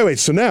theory. Wait.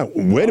 So now,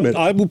 wait a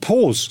minute. I will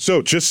pause.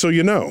 So just so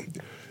you know,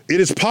 it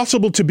is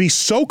possible to be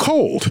so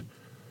cold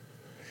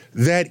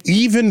that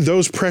even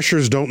those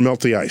pressures don't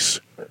melt the ice,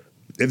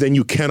 and then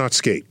you cannot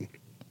skate.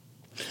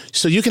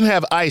 So you can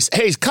have ice.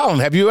 Hey, Colin,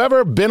 have you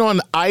ever been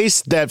on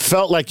ice that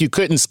felt like you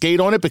couldn't skate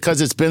on it because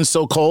it's been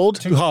so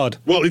cold? Too hard.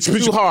 Well, it's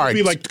too hard.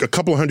 Be like a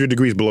couple 100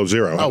 degrees below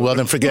zero. Oh, well,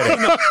 then forget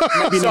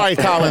it. Sorry,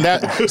 Colin.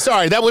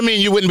 That would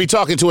mean you wouldn't be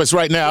talking to us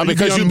right now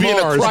because you'd be in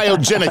a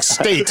cryogenic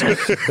state.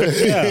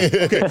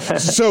 Okay.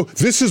 So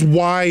this is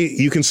why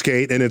you can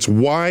skate, and it's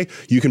why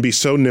you can be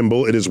so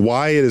nimble. It is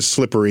why it is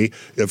slippery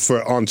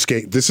on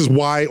skate. This is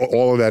why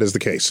all of that is the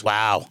case.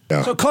 Wow.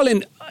 Yeah. So,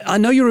 Colin, I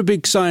know you're a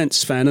big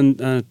science fan,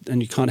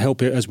 and you can't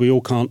help it, as we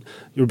all can't.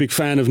 You're a big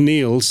fan of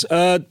Neil's.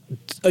 Are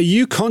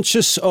you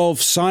conscious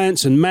of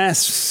science and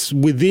maths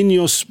within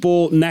your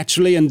sport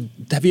naturally, and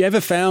have you ever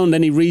found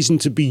any reason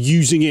to be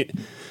using it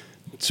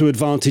to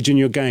advantage in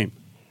your game?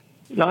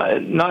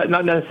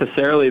 Not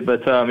necessarily,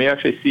 but you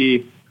actually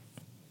see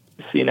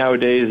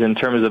nowadays in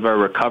terms of our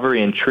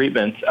recovery and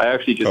treatment. I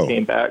actually just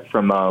came back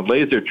from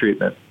laser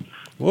treatment.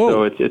 Whoa.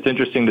 So it's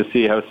interesting to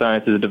see how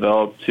science has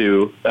developed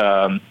to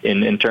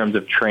in terms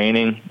of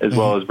training as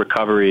well as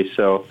recovery.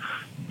 So,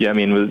 yeah, I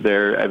mean,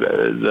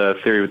 the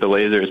theory with the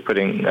laser is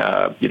putting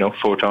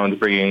photons,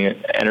 bringing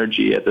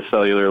energy at the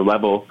cellular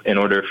level in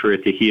order for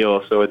it to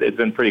heal. So it's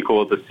been pretty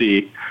cool to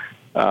see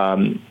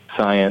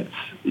science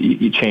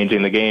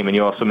changing the game. And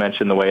you also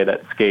mentioned the way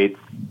that skates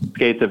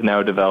have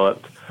now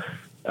developed.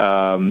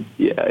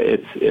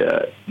 It's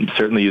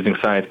certainly using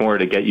science more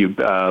to get you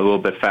a little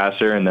bit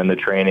faster, and then the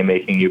training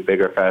making you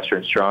bigger, faster,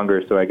 and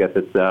stronger. So I guess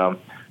it's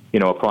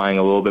applying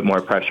a little bit more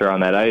pressure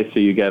on that ice, so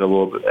you get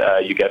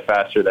you get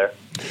faster there.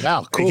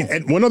 Wow, cool.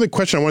 And one other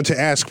question I wanted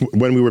to ask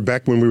when we were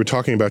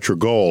talking about your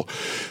goal,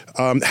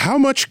 how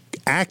much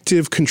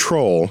active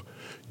control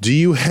do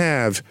you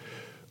have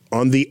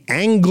on the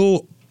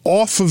angle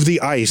off of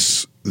the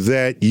ice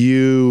that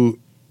you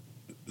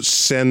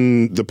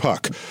send the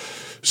puck?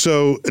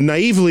 So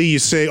naively you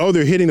say, oh,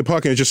 they're hitting the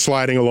puck and it's just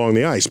sliding along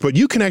the ice. But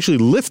you can actually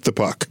lift the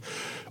puck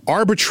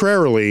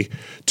arbitrarily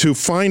to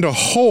find a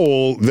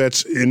hole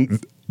that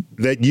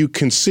you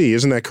can see.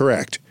 Isn't that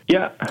correct?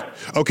 Yeah.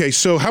 Okay,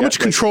 so how much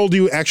control do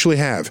you actually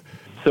have?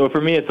 So for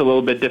me, it's a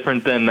little bit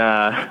different than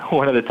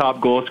one of the top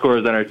goal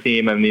scorers on our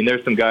team. I mean,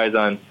 there's some guys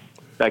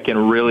that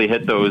can really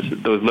hit those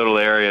little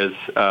areas,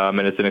 and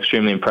it's an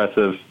extremely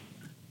impressive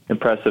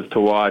to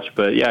watch.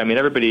 But yeah, I mean,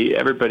 everybody,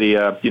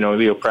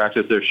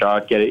 practice their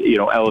shot, get it,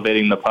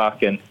 elevating the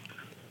puck, and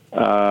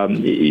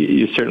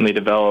you certainly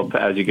develop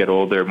as you get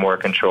older more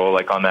control.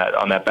 Like on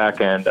that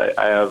backhand,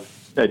 I have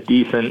a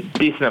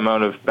decent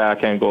amount of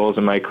backhand goals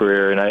in my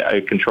career, and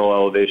I control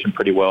elevation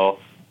pretty well,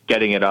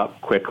 getting it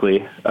up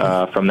quickly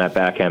from that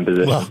backhand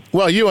position.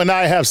 Well, you and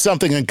I have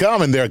something in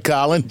common there,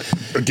 Colin.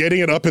 Getting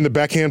it up in the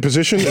backhand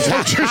position? Is that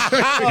what you're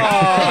saying?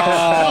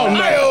 Oh,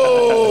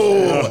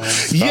 no!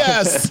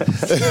 Yes.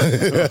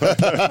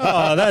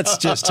 That's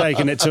just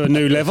taking it to a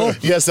new level.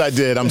 Yes, I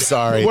did. I'm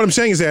sorry. What I'm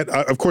saying is that,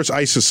 of course,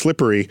 ice is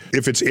slippery.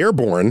 If it's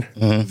airborne,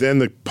 then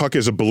the puck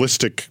is a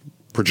ballistic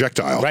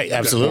projectile. Right,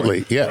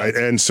 absolutely. Yeah. Right.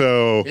 And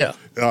so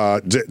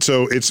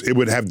it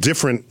would have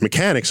different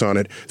mechanics on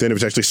it than if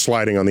it's actually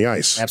sliding on the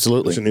ice.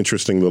 Absolutely. It's an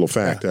interesting little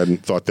fact. I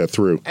hadn't thought that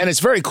through. And it's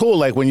very cool,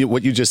 like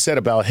what you just said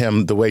about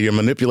him, the way you're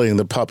manipulating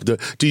the puck.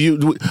 Do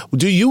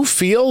you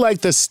feel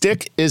like the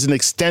stick is an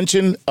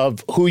extension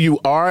of who you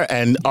are,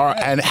 and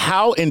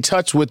how in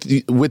touch with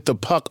the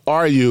puck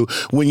are you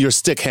when you're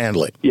stick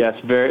handling? Yes,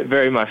 very,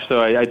 very much so.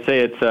 I'd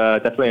say it's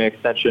definitely an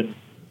extension.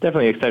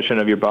 Definitely an extension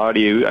of your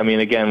body. I mean,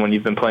 again, when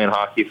you've been playing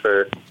hockey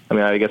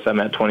I guess I'm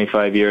at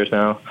 25 years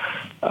now,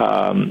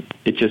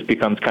 it just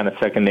becomes kind of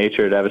second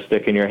nature to have a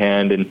stick in your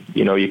hand, and,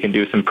 you can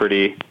do some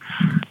pretty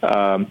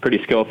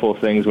skillful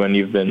things when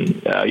you've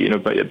been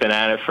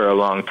at it for a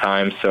long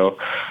time. So,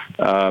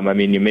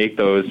 you make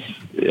those,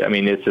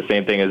 it's the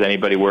same thing as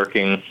anybody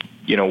working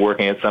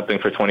at something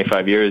for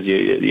 25 years.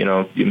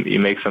 You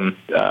make some,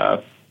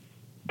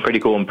 pretty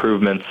cool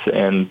improvements,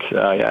 and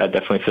it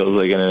definitely feels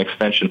like an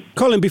extension.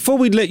 Colin, before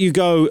we let you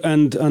go,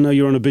 and I know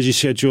you're on a busy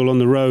schedule on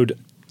the road,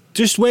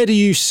 just where do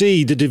you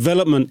see the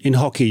development in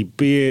hockey,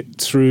 be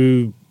it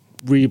through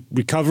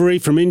recovery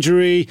from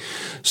injury,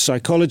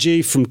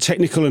 psychology, from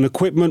technical and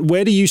equipment.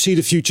 Where do you see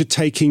the future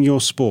taking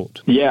your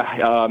sport?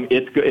 Yeah,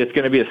 it's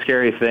going to be a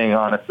scary thing,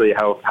 honestly,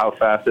 how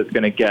fast it's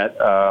going to get.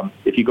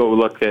 If you go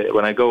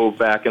when I go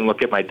back and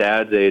look at my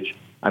dad's age,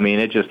 I mean,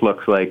 it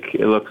looks like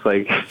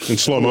in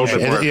slow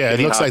motion. It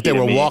looks like they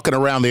were walking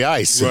around the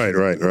ice.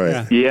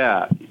 Right.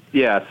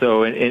 Yeah.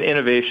 So in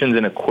innovations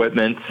in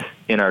equipment,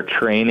 in our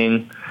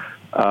training,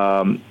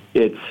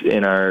 it's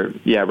in our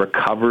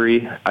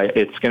recovery.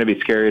 It's going to be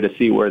scary to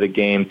see where the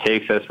game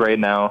takes us right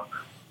now.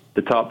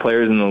 The top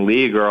players in the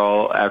league are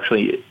all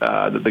actually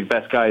the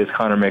best guy is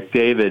Connor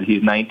McDavid.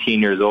 He's 19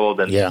 years old,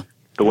 and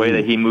the way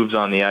that he moves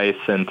on the ice,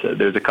 and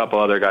there's a couple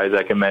other guys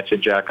I can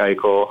mention, Jack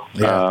Eichel.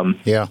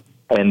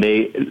 And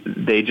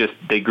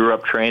they grew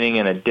up training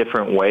in a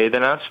different way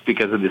than us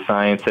because of the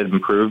science had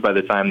improved by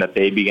the time that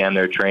they began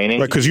their training.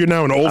 Right, because you're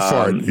now an old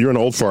fart. You're an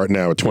old fart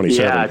now at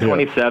 27. Yeah,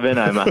 27.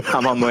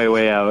 I'm on my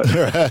way out.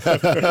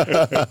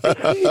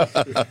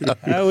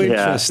 How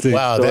interesting!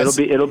 Wow,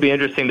 so it'll be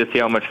interesting to see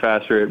how much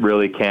faster it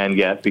really can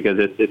get, because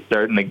it's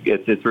starting to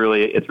it's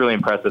really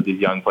impressive, these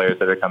young players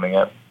that are coming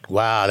up.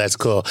 Wow, that's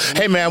cool.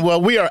 Hey, man,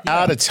 well, we are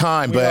out of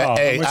time, but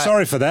hey, we're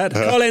sorry for that.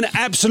 Colin,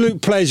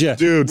 absolute pleasure.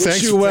 Dude,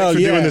 thanks for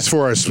doing this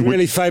for us.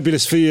 Really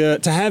fabulous for you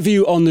to have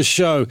you on the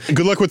show.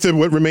 Good luck with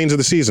what remains of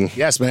the season.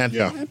 Yes, man.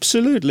 Yeah.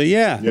 Absolutely,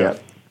 yeah.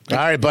 All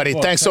right, buddy.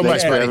 Thanks so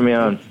much, for buddy. having me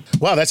on.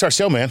 Wow, that's our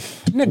show, man.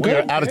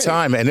 We're out of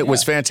time, and it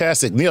was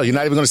fantastic. Neil, you're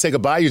not even going to say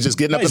goodbye. You're just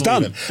getting up and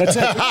leaving. That's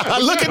it.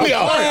 Look at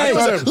Neil.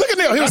 Look at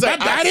Neil. He was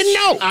like, I didn't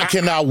know. I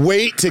cannot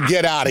wait to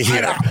get out of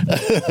here.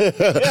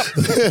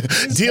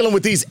 Dealing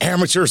with these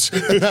amateurs.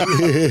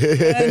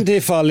 And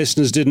if our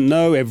listeners didn't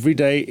know, every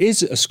day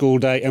is a school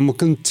day and will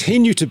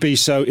continue to be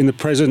so in the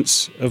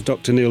presence of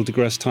Dr. Neil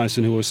deGrasse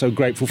Tyson, who we're so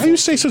grateful for. Why do you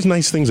say such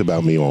nice things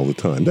about me all the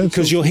time?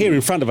 Because you're here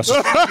in front of us.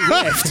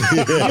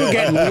 You're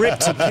getting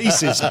ripped to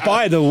pieces.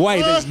 By the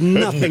way, there's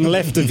nothing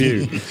left of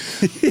you.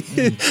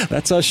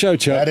 That's our show,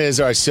 Chuck. That is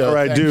our show. All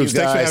right, dudes.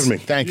 Thanks for having me.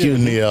 Thank you,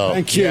 Neil.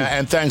 Thank you. Yeah,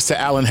 and thanks to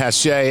Alan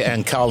Hachey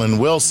and Colin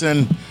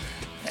Wilson.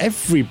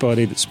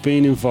 Everybody that's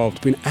been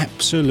involved been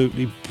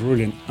absolutely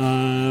brilliant.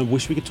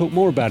 Wish we could talk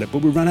more about it,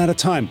 but we run out of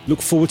time.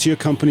 Look forward to your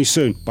company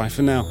soon. Bye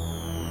for now.